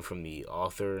move on from the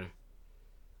author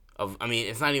of,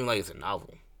 it's not even like it's a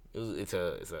novel. It's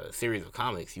a series of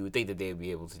comics. You would think that they would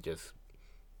be able to just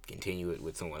continue it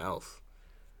with someone else,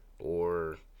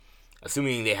 or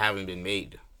assuming they haven't been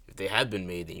made. If they had been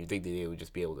made, then you think that they would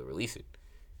just be able to release it.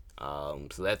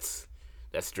 So that's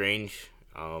strange.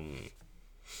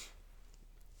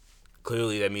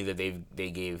 Clearly, that means that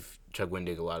they gave Chuck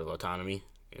Wendig a lot of autonomy,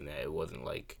 and that it wasn't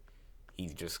like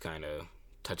he's just kind of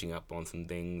touching up on some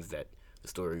things that the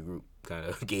story group kind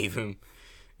of gave him.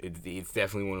 It's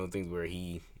definitely one of the things where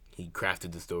he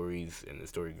crafted the stories, and the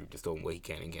story group just told him what he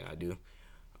can and cannot do.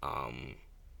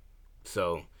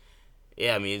 So,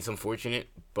 yeah, it's unfortunate,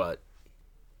 but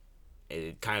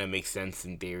it kind of makes sense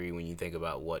in theory when you think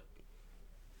about what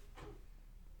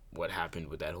happened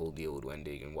with that whole deal with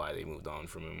Wendig and why they moved on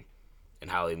from him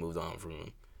and how they moved on from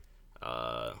him.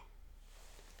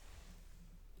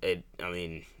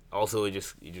 Also it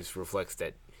just reflects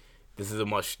that this was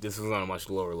on a much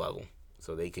lower level.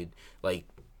 So they could,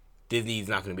 Disney's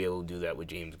not going to be able to do that with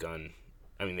James Gunn.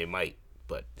 They might,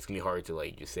 but it's going to be hard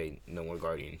to just say no more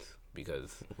Guardians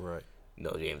because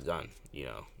no James Gunn,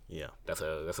 Yeah.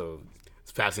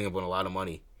 It's passing up on a lot of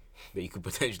money that you could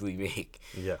potentially make.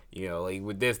 Yeah.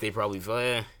 With this, they probably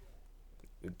feel,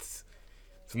 it's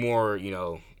more,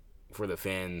 for the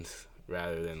fans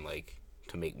rather than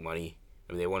to make money.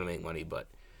 They want to make money, but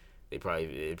they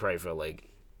probably feel like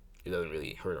it doesn't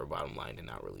really hurt our bottom line to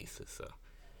not release this. So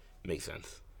it makes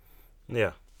sense.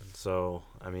 Yeah. So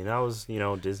that was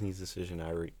Disney's decision.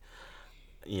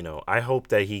 I hope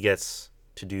that he gets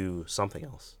to do something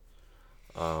else.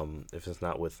 If it's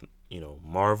not with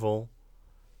Marvel,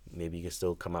 maybe he can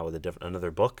still come out with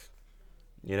another book.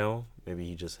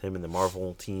 Maybe him and the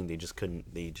Marvel team, they just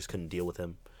couldn't deal with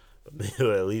him. But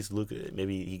maybe at least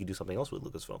maybe he could do something else with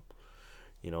Lucasfilm.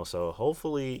 So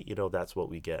hopefully that's what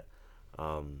we get.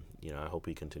 I hope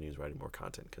he continues writing more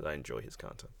content because I enjoy his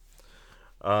content.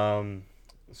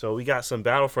 So we got some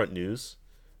Battlefront news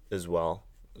as well.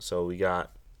 So we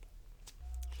got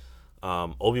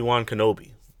Obi-Wan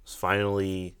Kenobi. It's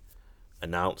finally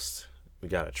announced. We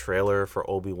got a trailer for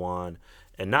Obi-Wan.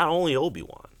 And not only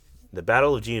Obi-Wan, the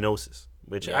Battle of Geonosis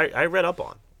which Yeah. I read up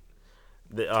on.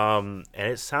 And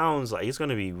it sounds like it's going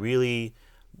to be really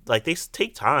like they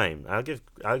take time. I'll give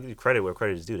credit where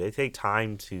credit is due. They take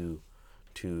time to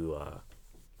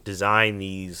design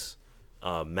these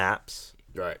maps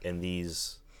Right. and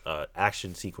these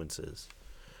action sequences.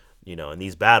 And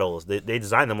these battles, they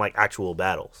design them like actual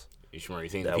battles. You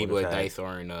think That the people at would've had- Dice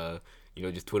aren't,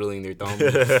 just twiddling their thumbs,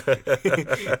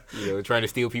 trying to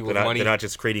steal people's money. They're not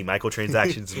just creating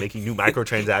microtransactions and making new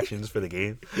microtransactions for the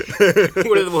game.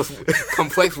 One of the most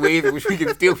complex ways in which we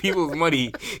can steal people's money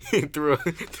through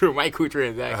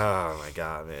microtransactions. Oh my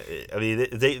god,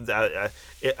 man!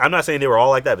 I'm not saying they were all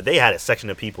like that, but they had a section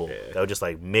of people that would just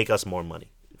like make us more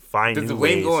money. Find Does new the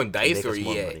blame ways go on to Dice make or us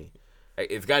more EA? money.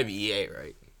 It's got to be EA,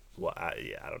 right? Well, I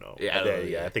don't know. Yeah, I don't know,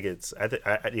 yeah. I think it's. I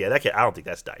don't think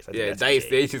that's Dice. I think Yeah, that's Dice, EA.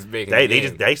 they just make They it.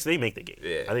 just Dice. They make the game.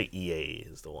 Yeah. I think EA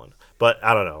is the one, but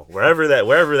I don't know. Wherever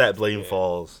that blame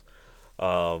falls,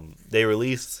 they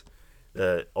released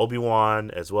Obi-Wan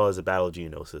as well as the Battle of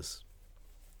Geonosis.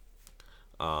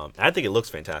 I think it looks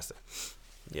fantastic.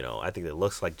 I think it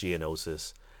looks like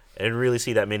Geonosis. I didn't really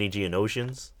see that many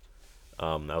Geonosians.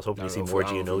 I was hoping to see more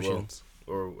Geonosians.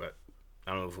 Or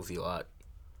I don't know if we'll see a lot.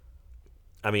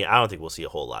 I mean, I don't think we'll see a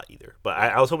whole lot either, but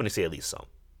I was hoping to see at least some.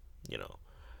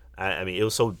 I mean, it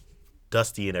was so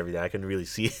dusty and everything, I couldn't really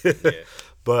see it.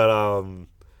 Yeah.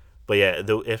 but yeah,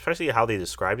 especially how they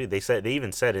described it, they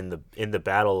even said in the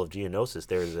Battle of Geonosis,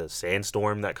 there's a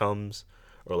sandstorm that comes,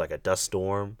 or like a dust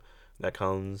storm that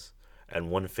comes, and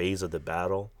one phase of the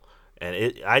battle,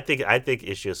 and I think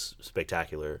it's just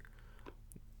spectacular.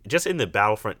 Just in the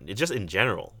Battlefront, just in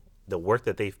general, the work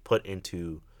that they've put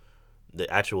into the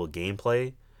actual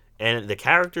gameplay and the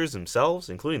characters themselves,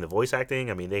 including the voice acting.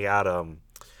 I mean, they got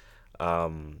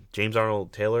James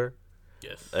Arnold Taylor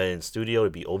Yes. in studio to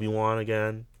be Obi-Wan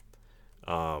again.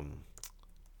 And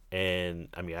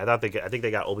I mean, I think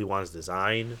they got Obi-Wan's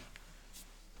design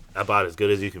about as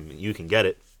good as you can get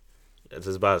it. It's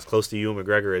about as close to Ewan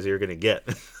McGregor as you're gonna get.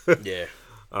 Yeah.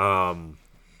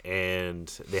 And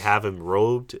they have him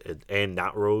robed and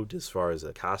not robed as far as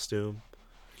a costume.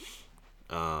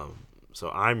 So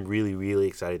I'm really, really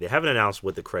excited. They haven't announced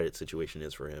what the credit situation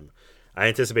is for him. I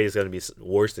anticipate it's going to be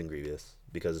worse than Grievous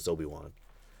because it's Obi-Wan.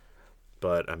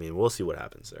 But, I mean, we'll see what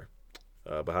happens there.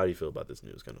 But how do you feel about this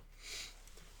news, kind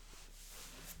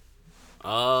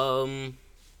of?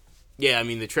 Yeah, I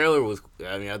mean, the trailer was,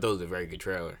 I thought it was a very good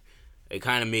trailer. It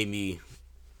kind of made me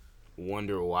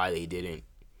wonder why they didn't,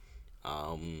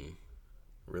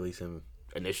 Release him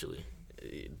initially.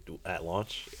 at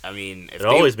launch? I mean, It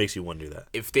always makes you wonder that.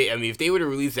 if they were to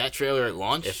release that trailer at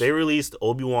launch, If they released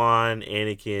Obi-Wan,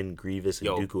 Anakin, Grievous, and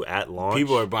Dooku at launch,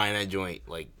 people are buying that joint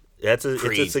like it's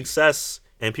crazy. a success,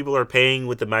 and people are paying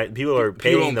with the paying people the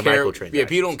don't care. microtransactions. Yeah,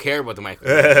 people don't care about the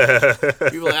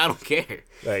microtransactions. People are like, I don't care.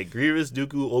 Like Grievous,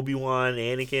 Dooku, Obi-Wan,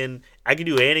 Anakin. I could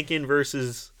do Anakin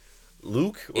versus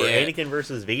Luke or Yeah. Anakin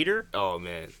versus Vader. Oh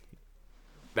man,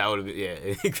 that would have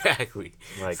been exactly.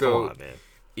 Like, So, come on, man.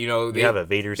 They You have a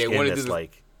Vader they skin wanted that's to-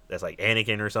 like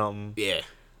Anakin or something. yeah.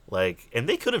 Like, and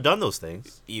they could have done those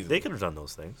things. Easily. They could have done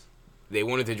those things. They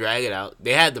wanted to drag it out.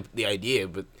 They had the idea,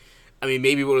 but I mean,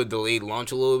 maybe it would have delayed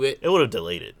launch a little bit. It would have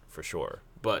delayed it for sure.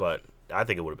 But I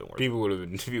think it would have been worth it. People would have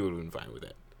been fine with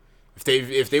that.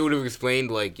 If they would have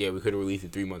explained like, yeah, we could have released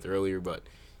it 3 months earlier, but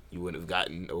you wouldn't have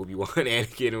gotten Obi-Wan,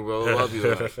 Anakin, and blah blah blah. People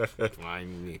were like, fine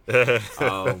with me.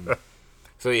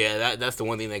 So yeah, that's the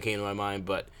one thing that came to my mind.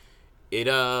 But it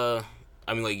I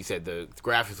mean, like you said, the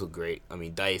graphics look great. I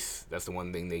mean, DICE, that's the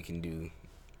one thing they can do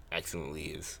excellently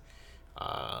is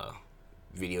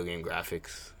video game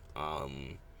graphics.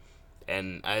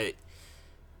 And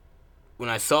when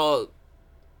I saw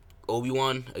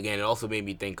Obi-Wan, again, it also made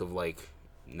me think of like,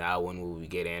 now when will we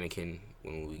get Anakin?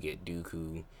 When will we get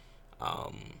Dooku?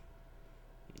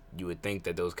 You would think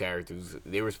that those characters,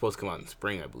 they were supposed to come out in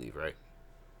spring, I believe, right?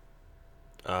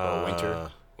 Or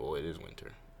winter? Oh, it is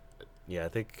winter. Yeah, I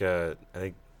think Or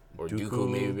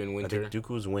Dooku may have been winter. I think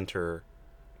Dooku's winter.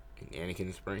 And Anakin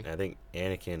in spring. I think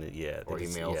Anakin, yeah. I Or think he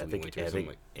it's- may also yeah, I be think, winter, I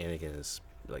something think Anakin is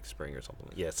like spring or something.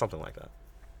 Yeah, something like that.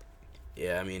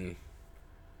 Yeah, I mean,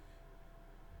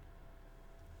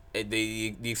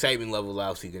 the excitement level is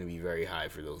obviously going to be very high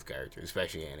for those characters,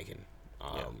 especially Anakin.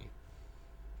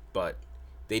 But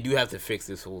they do have to fix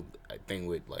this whole thing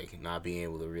with like not being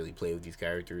able to really play with these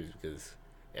characters because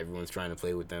everyone's trying to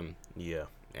play with them, Yeah.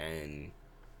 and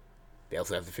they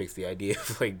also have to fix the idea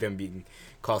of like them being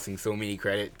costing so many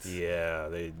credits. Yeah,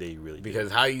 they really do. Because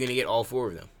how are you going to get all 4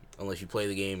 of them unless you play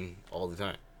the game all the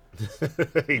time?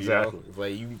 Exactly. You know? It's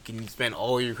like you can spend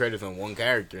all your credits on one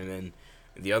character, and then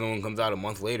the other one comes out a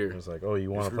month later. It's like, oh,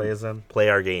 you want to Screw. play as them? Play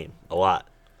our game a lot.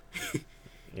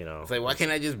 You know, It's like, why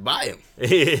can't I just buy them?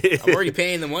 I'm I'm already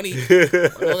paying the money. Why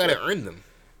do I gotta earn them?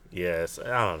 Yes,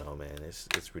 I don't know, man.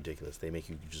 It's ridiculous. They make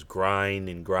you just grind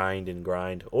and grind and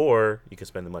grind, or you can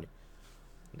spend the money.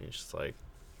 And it's just like,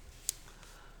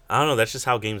 I don't know. That's just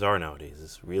how games are nowadays.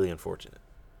 It's really unfortunate.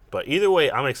 But either way,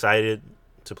 I'm excited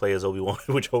to play as Obi-Wan,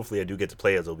 which hopefully I do get to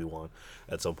play as Obi-Wan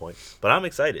at some point. But I'm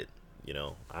excited. You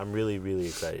know, I'm really, really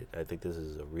excited. I think this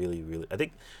is a really, really. I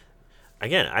think,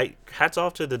 again, hats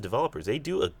off to the developers. They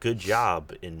do a good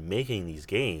job in making these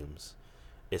games.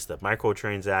 It's the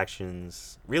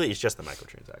microtransactions. Really, it's just the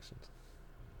microtransactions.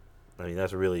 I mean,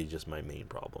 that's really just my main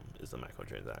problem is the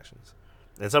microtransactions.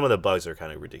 And some of the bugs are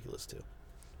kind of ridiculous, too,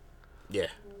 Yeah.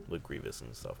 with Grievous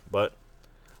and stuff. But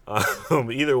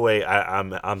either way,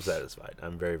 I'm satisfied.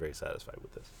 I'm very, very satisfied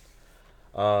with this.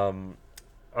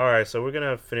 All right, so we're going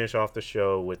to finish off the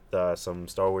show with some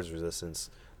Star Wars Resistance.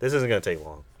 This isn't going to take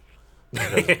long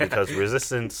because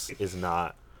Resistance is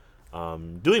not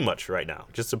doing much right now.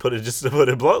 Just to put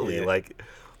it bluntly, Yeah. like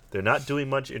they're not doing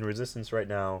much in Resistance right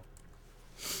now.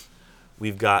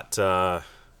 We've got,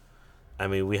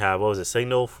 we have, what was it,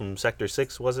 Signal from Sector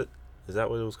 6, was it? Is that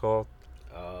what it was called?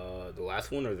 The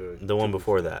last one or The one 2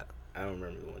 before weeks ago? that. I don't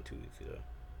remember the one 2 weeks ago.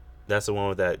 That's the one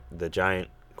with the giant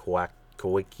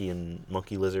Kowakian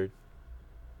monkey lizard.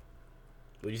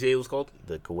 What did you say it was called?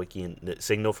 The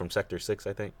Signal from Sector 6,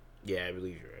 I think. Yeah, I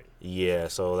believe you're right. Yeah,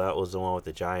 so that was the one with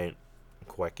the giant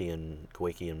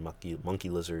Kowakian monkey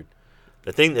lizard.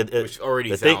 The thing that Which already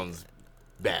the thing- sounds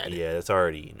bad. Yeah, it's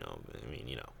already,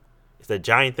 it's the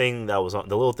giant thing that was on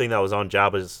the little thing that was on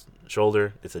Jabba's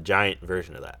shoulder. It's a giant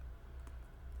version of that.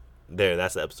 There,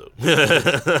 that's the episode.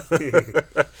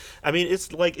 I mean,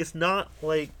 it's not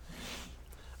like,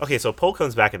 okay, so Poe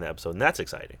comes back in the episode, and that's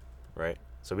exciting, right?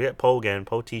 So we get Poe again.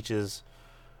 Poe teaches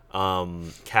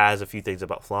Kaz a few things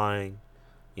about flying.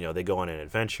 You know, they go on an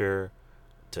adventure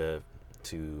to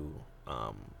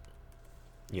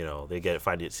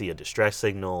they see a distress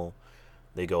signal.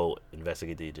 They go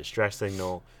investigate the distress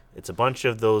signal. It's a bunch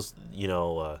of those,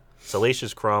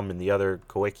 Salacious Crumb and the other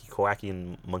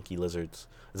Kowakian monkey lizards.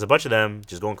 There's a bunch of them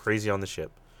just going crazy on the ship.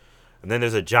 And then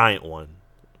there's a giant one.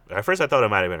 At first I thought it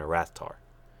might have been a Rathtar.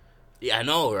 Yeah, I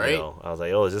know, right? I was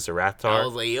like, oh, is this a Rathtar? I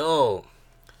was like, yo.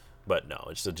 But no,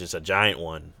 it's just a giant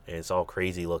one, and it's all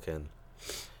crazy looking.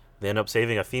 They end up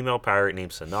saving a female pirate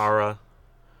named Sonara,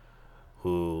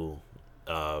 who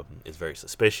is very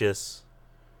suspicious,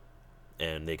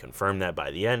 and they confirm that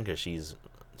by the end because she's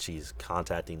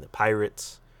contacting the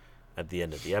pirates at the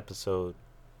end of the episode.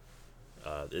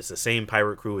 It's the same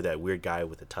pirate crew with that weird guy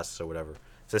with the tusks or whatever.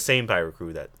 It's the same pirate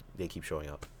crew that they keep showing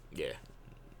up. Yeah.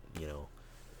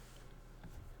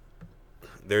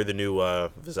 They're the new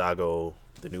Vizago,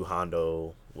 the new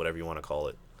Hondo, whatever you want to call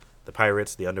it. The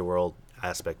pirates, the underworld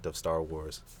aspect of Star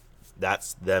Wars.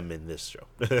 That's them in this show.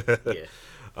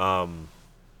 Yeah.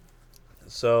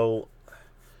 So,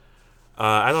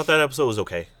 I thought that episode was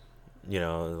okay. It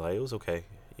was okay.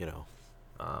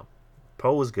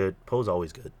 Poe was good. Poe's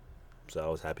always good. So I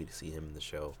was happy to see him in the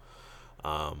show.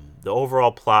 The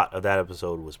overall plot of that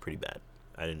episode was pretty bad.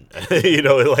 I didn't,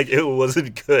 it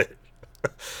wasn't good.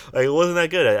 Like, it wasn't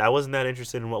that good. I wasn't that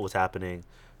interested in what was happening.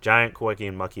 Giant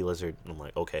Kowakian monkey lizard. I'm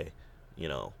like, okay,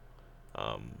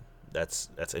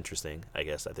 that's interesting. I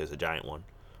guess that there's a giant one,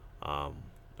 or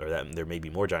that there may be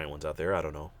more giant ones out there. I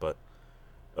don't know, but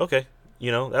okay,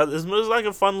 that was like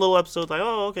a fun little episode. Like,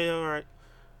 oh, okay, all right.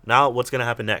 Now what's gonna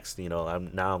happen next?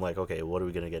 I'm like, okay, what are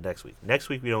we gonna get next week? Next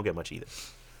week we don't get much either.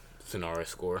 Sonara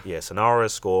score. Yeah,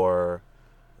 Sonara's score.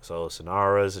 So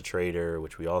Sonara's a traitor,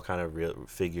 which we all kind of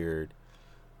figured.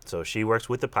 So she works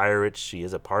with the pirates. She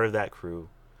is a part of that crew.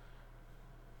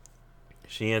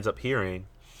 She ends up hearing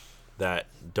that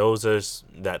the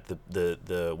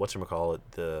whatchamacallit,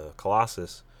 the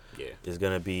Colossus, is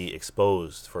gonna be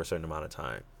exposed for a certain amount of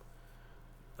time.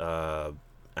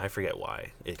 I forget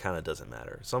why. It kind of doesn't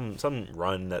matter. Some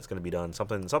run that's gonna be done.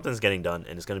 Something's getting done,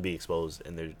 and it's gonna be exposed,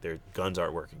 and their guns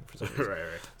aren't working for some reason. Right.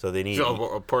 So they need So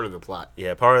a part of the plot.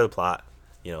 Yeah, part of the plot.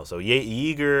 So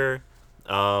Yeager,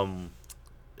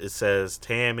 it says,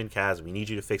 Tam and Kaz, we need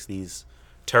you to fix these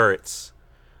turrets,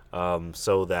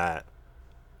 so that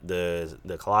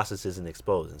the Colossus isn't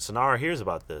exposed. And Sonara hears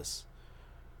about this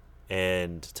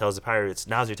and tells the pirates,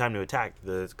 now's your time to attack.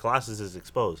 The Colossus is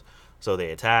exposed. So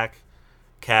they attack.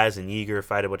 Kaz and Yeager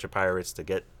fight a bunch of pirates to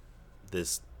get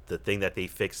the thing that they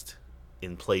fixed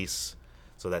in place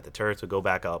so that the turrets would go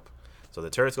back up. So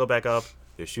the turrets go back up.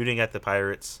 They're shooting at the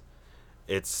pirates.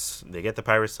 They get the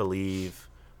pirates to leave,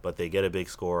 but they get a big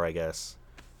score, I guess,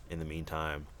 in the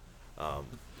meantime.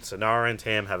 Sonara and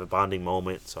Tam have a bonding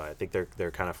moment, so I think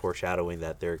they're kind of foreshadowing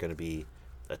that they're going to be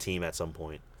a team at some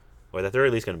point, or that they're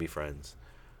at least going to be friends.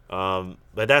 But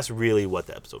that's really what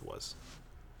the episode was.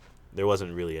 There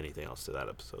wasn't really anything else to that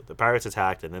episode. The pirates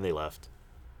attacked and then they left,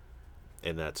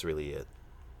 and that's really it.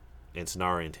 And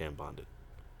Sonara and Tam bonded.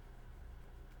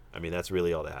 I mean, that's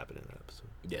really all that happened in that episode.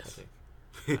 Yes.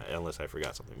 I think. Unless I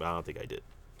forgot something, but I don't think I did.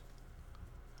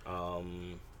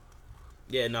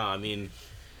 Yeah, no, I mean,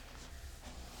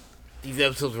 these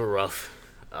episodes were rough.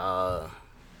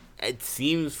 It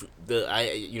seems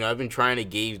I've been trying to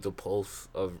gauge the pulse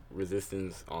of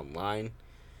Resistance online,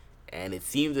 and it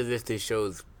seems as if this show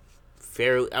is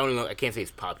fairly, I don't know, I can't say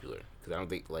it's popular, because I don't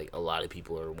think, like, a lot of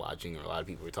people are watching or a lot of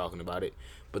people are talking about it,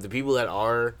 but the people that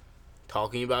are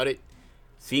talking about it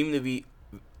seem to be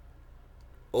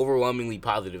overwhelmingly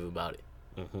positive about it,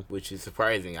 which is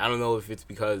surprising. I don't know if it's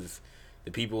because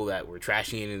the people that were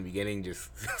trashing it in the beginning just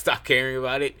stopped caring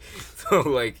about it, so,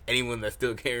 like, anyone that's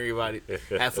still caring about it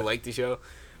has to like the show,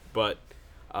 but,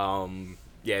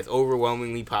 yeah, it's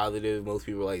overwhelmingly positive. Most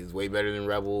people are like, it's way better than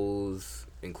Rebels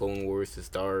and Clone Wars to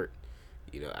start.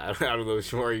 You know, I don't know,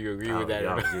 Shmar, you agree with that?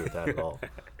 I don't agree with that at all.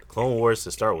 Clone Wars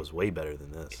to start was way better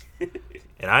than this,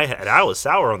 and I was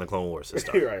sour on the Clone Wars to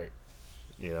start. Right.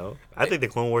 You know, I think the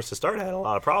Clone Wars to start had a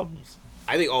lot of problems.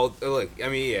 I think all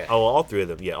All three of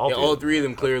them. Yeah, all three of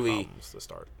them clearly to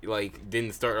start. Like,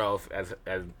 didn't start off as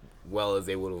well as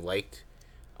they would have liked.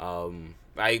 I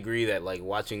agree that, like,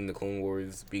 watching the Clone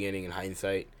Wars beginning in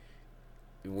hindsight,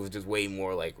 it was just way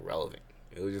more, like, relevant.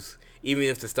 It was just, even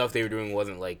if the stuff they were doing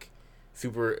wasn't, like,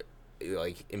 super,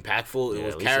 like, impactful, it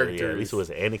was characters. At least it was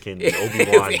Anakin and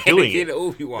Obi-Wan doing it. Anakin and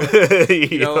Obi-Wan.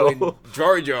 you know, know? and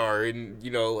Jar Jar and, you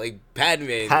know, like,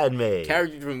 Padme.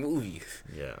 Characters from movies.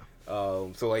 Yeah.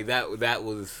 So, like, that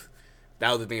was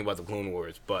the thing about the Clone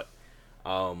Wars. But,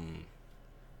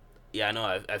 yeah, I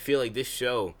know. I feel like this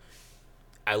show,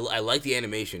 I like the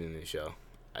animation in this show.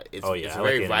 It's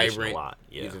very vibrant. A lot.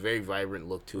 Yeah. It's a very vibrant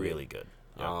look to it. Really good.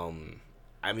 Yeah.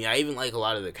 I mean, I even like a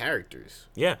lot of the characters.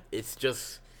 Yeah. It's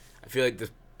just, I feel like the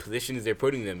positions they're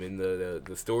putting them in,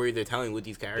 the story they're telling with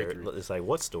these characters. It's like,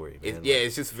 what story, man?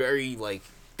 It's just very, like,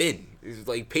 thin. It's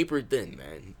like paper thin,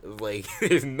 man. It's like,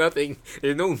 there's no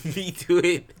meat to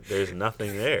it. There's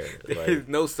nothing there. There's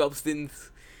no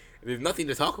substance. There's nothing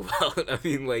to talk about. I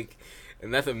mean, like,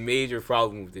 and that's a major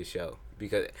problem with this show,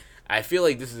 because I feel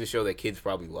like this is a show that kids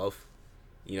probably love.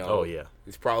 You know, oh yeah,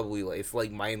 it's probably like, it's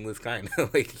like mindless kind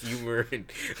of like humor and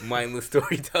mindless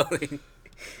storytelling.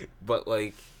 But,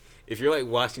 like, if you're, like,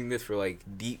 watching this for, like,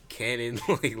 deep canon,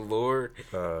 like, lore,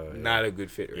 not a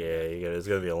good fit. Yeah, it's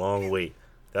gonna be a long wait.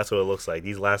 That's what it looks like.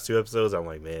 These last 2 episodes, I'm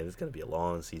like, man, it's gonna be a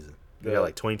long season. We got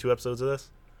like 22 episodes of this.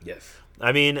 Yes.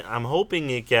 I mean, I'm hoping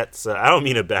it gets. I don't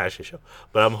mean to bash the show,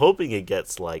 but I'm hoping it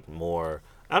gets, like, more.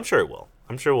 I'm sure it will.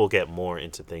 I'm sure we'll get more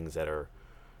into things that are,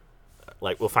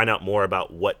 like, we'll find out more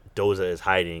about what Doza is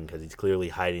hiding, because he's clearly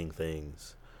hiding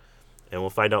things. And we'll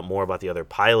find out more about the other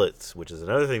pilots, which is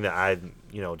another thing that I'm,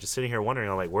 just sitting here wondering,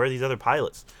 I'm like, where are these other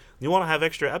pilots? You want to have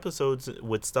extra episodes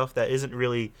with stuff that isn't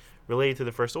really related to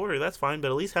the First Order, that's fine, but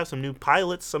at least have some new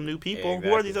pilots, some new people. Yeah, exactly.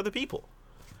 Who are these other people?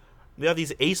 We have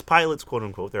these ace pilots, quote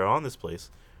unquote, they're on this place.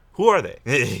 Who are they?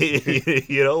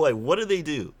 Like, what do they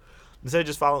do? Instead of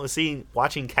just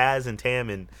watching Kaz and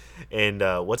Tam and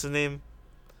what's his name?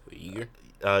 Yeager?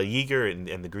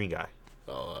 Yeager and the green guy.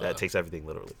 Oh, that takes everything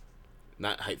literally.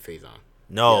 Not Hype Phase on.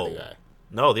 No. The other guy.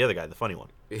 No, the other guy, the funny one.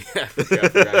 Yeah, I forgot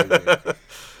his name.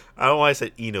 I don't know why I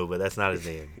said Eno, but that's not his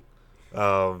name.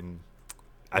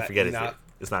 I forget his name.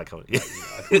 It's not coming.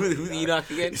 Who's Enoch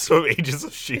again? He's from Agents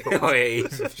of S.H.I.E.L.D. Oh, yeah,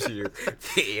 Agents of S.H.I.E.L.D.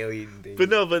 The alien thing. But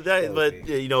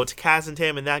to Kaz and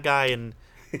Tam and that guy and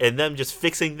them just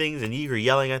fixing things and Yeager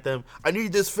yelling at them, I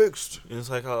need this fixed. And it's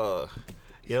like,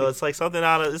 it's like something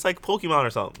it's like Pokemon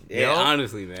or something. Yeah,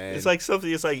 honestly, man. It's like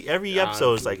something, it's like every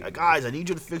episode, it's like, guys, I need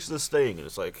you to fix this thing. And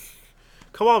it's like,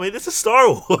 come on, man, this is Star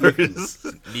Wars.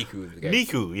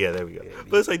 Niku, yeah, there we go. Yeah,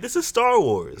 but it's like, this is Star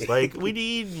Wars. Like, we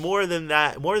need more than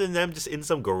that, more than them just in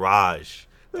some garage.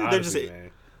 Honestly,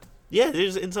 man. Yeah, they're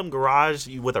just in some garage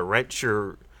with a wrench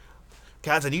or,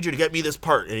 guys, I need you to get me this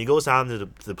part. And he goes down to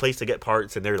the place to get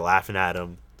parts, and they're laughing at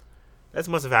him. That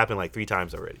must have happened like 3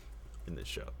 times already in this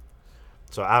show.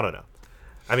 So I don't know.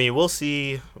 I mean, we'll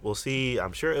see. We'll see.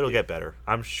 I'm sure it'll get better.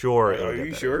 I'm sure it'll get better. Are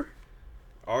you sure?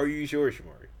 Are you sure,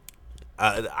 Shamari?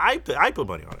 I put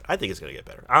money on it. I think it's going to get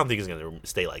better. I don't think it's going to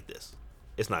stay like this.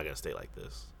 It's not going to stay like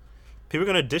this. People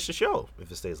are going to ditch the show if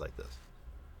it stays like this.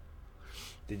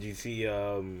 Did you see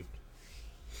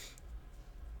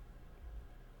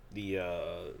the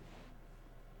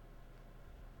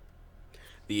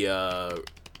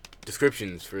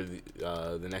descriptions for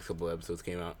the next couple of episodes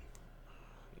came out?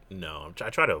 No, I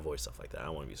try to avoid stuff like that. I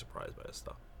don't want to be surprised by this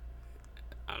stuff.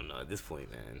 I don't know at this point,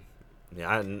 man.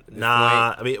 Yeah,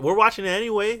 nah. I mean, we're watching it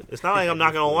anyway. It's not like I'm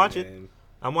not gonna watch it. Man.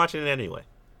 I'm watching it anyway.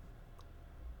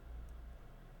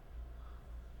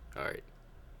 All right.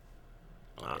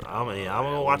 I'm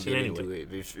gonna watch it anyway.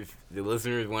 If the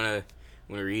listeners wanna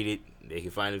read it, they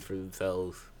can find it for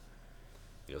themselves.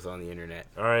 It's on the internet.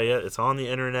 All right, yeah, it's on the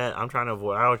internet. I'm trying to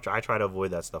avoid. I try to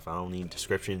avoid that stuff. I don't need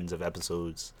descriptions of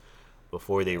episodes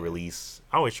before they release.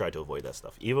 I always try to avoid that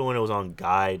stuff. Even when it was on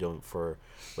Guide for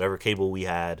whatever cable we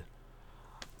had,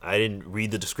 I didn't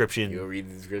read the description. You don't read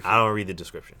the description? I don't read the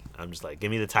description. I'm just like,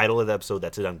 give me the title of the episode.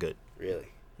 That's it. I'm good. Really?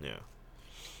 Yeah.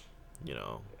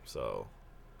 So,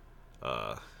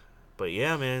 but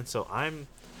yeah, man. So I'm,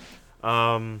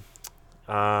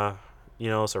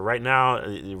 so right now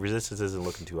Resistance isn't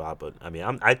looking too hot, but I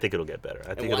mean, I think it'll get better.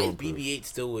 I think why it'll is improve. BB-8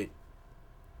 still with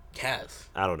Kaz?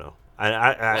 I don't know.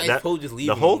 Why is Poe just the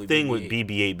leaving whole with thing BB-8? with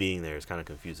BB-8 being there is kind of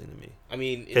confusing to me. I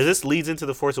mean, Because this leads into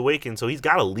The Force Awakens, so he's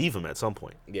got to leave him at some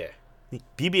point. yeah.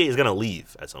 BB-8 is gonna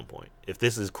leave at some point if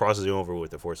this crosses over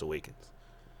with The Force Awakens.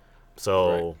 So,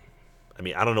 Right. I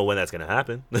mean, I don't know when that's gonna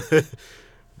happen,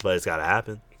 but it's gotta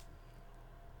happen.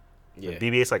 Yeah.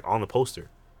 BB-8's like on the poster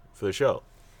for the show.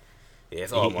 Yeah,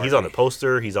 it's all He's on the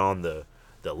poster. He's on the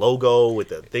logo with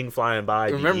the thing flying by.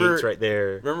 Remember- BB-8's right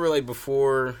there. Remember, like,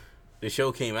 before the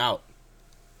show came out,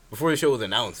 before the show was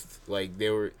announced, like, they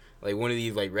were, like, one of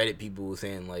these, like, Reddit people was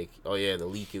saying, like, oh, yeah, the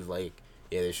leak is, like,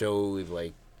 yeah, the show is,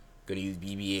 like, going to use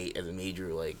BB-8 as a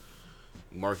major, like,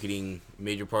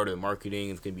 major part of the marketing.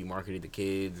 It's going to be marketed to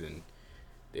kids, and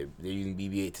they're using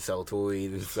BB-8 to sell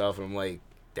toys and stuff. And I'm like,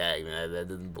 dang, man, that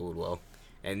doesn't bode well.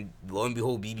 And lo and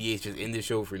behold, BB-8's just in the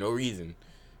show for no reason,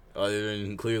 other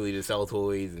than clearly to sell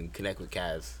toys and connect with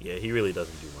Kaz. Yeah, he really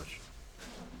doesn't do much.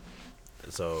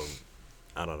 So,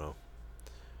 I don't know.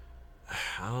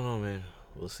 I don't know, man.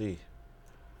 We'll see.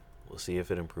 We'll see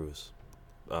if it improves.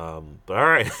 But all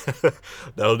right,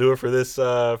 that'll do it for this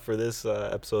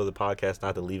episode of the podcast.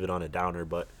 Not to leave it on a downer,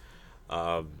 but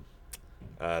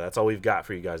that's all we've got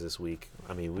for you guys this week.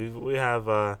 I mean, we have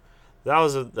that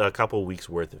was a couple weeks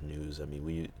worth of news. I mean,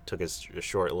 we took a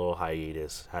short little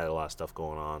hiatus, had a lot of stuff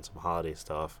going on, some holiday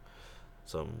stuff,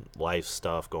 some life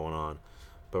stuff going on,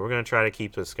 but we're gonna try to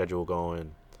keep the schedule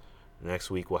going. Next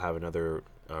week we'll have another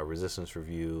Resistance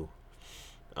review.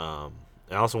 I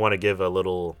also want to give a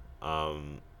little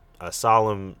a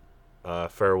solemn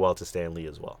farewell to Stan Lee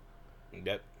as well.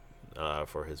 Yep.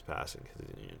 For his passing.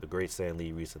 The great Stan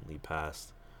Lee recently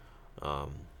passed.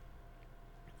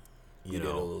 We did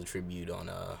a little tribute on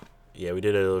yeah, we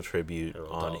did a little tribute Hero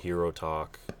on Talk. Hero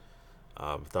Talk.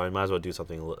 Thought we might as well do a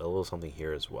little something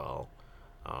here as well.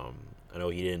 I know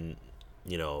he didn't,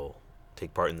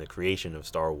 take part in the creation of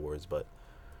Star Wars, but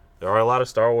there are a lot of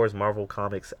Star Wars Marvel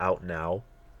comics out now.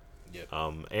 Yep.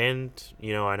 And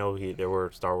I know there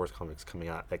were Star Wars comics coming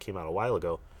out that came out a while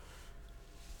ago,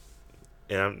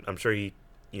 and I'm sure he,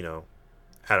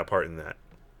 had a part in that,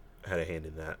 had a hand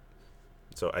in that.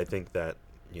 So I think that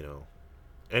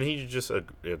and he's just a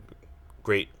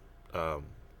great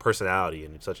personality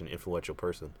and such an influential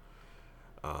person,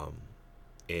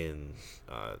 in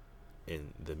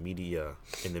the media,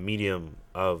 in the medium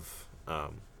of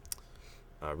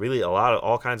really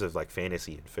all kinds of like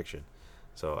fantasy and fiction.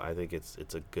 So I think it's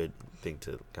a good thing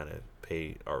to kind of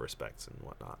pay our respects and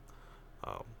whatnot.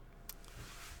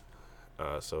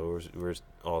 So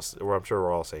I'm sure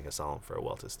we're all saying a solemn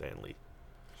farewell to Stan Lee.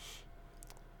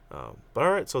 But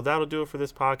all right, so that'll do it for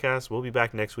this podcast. We'll be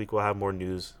back next week. We'll have more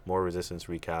news, more Resistance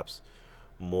recaps,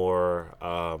 more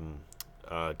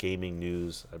gaming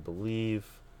news, I believe.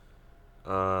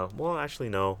 Well, actually,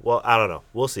 no. Well, I don't know.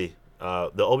 We'll see.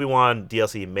 The Obi-Wan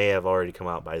DLC may have already come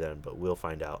out by then, but we'll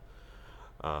find out.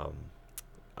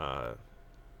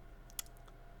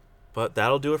 But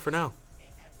that'll do it for now.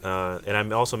 And I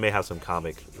also may have some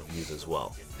comic reviews as well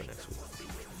for next week.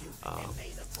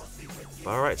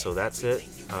 All right, so that's it.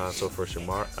 So for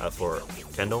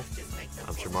Kendall,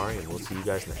 I'm Shamari, and we'll see you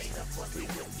guys next time.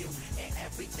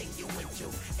 Everything you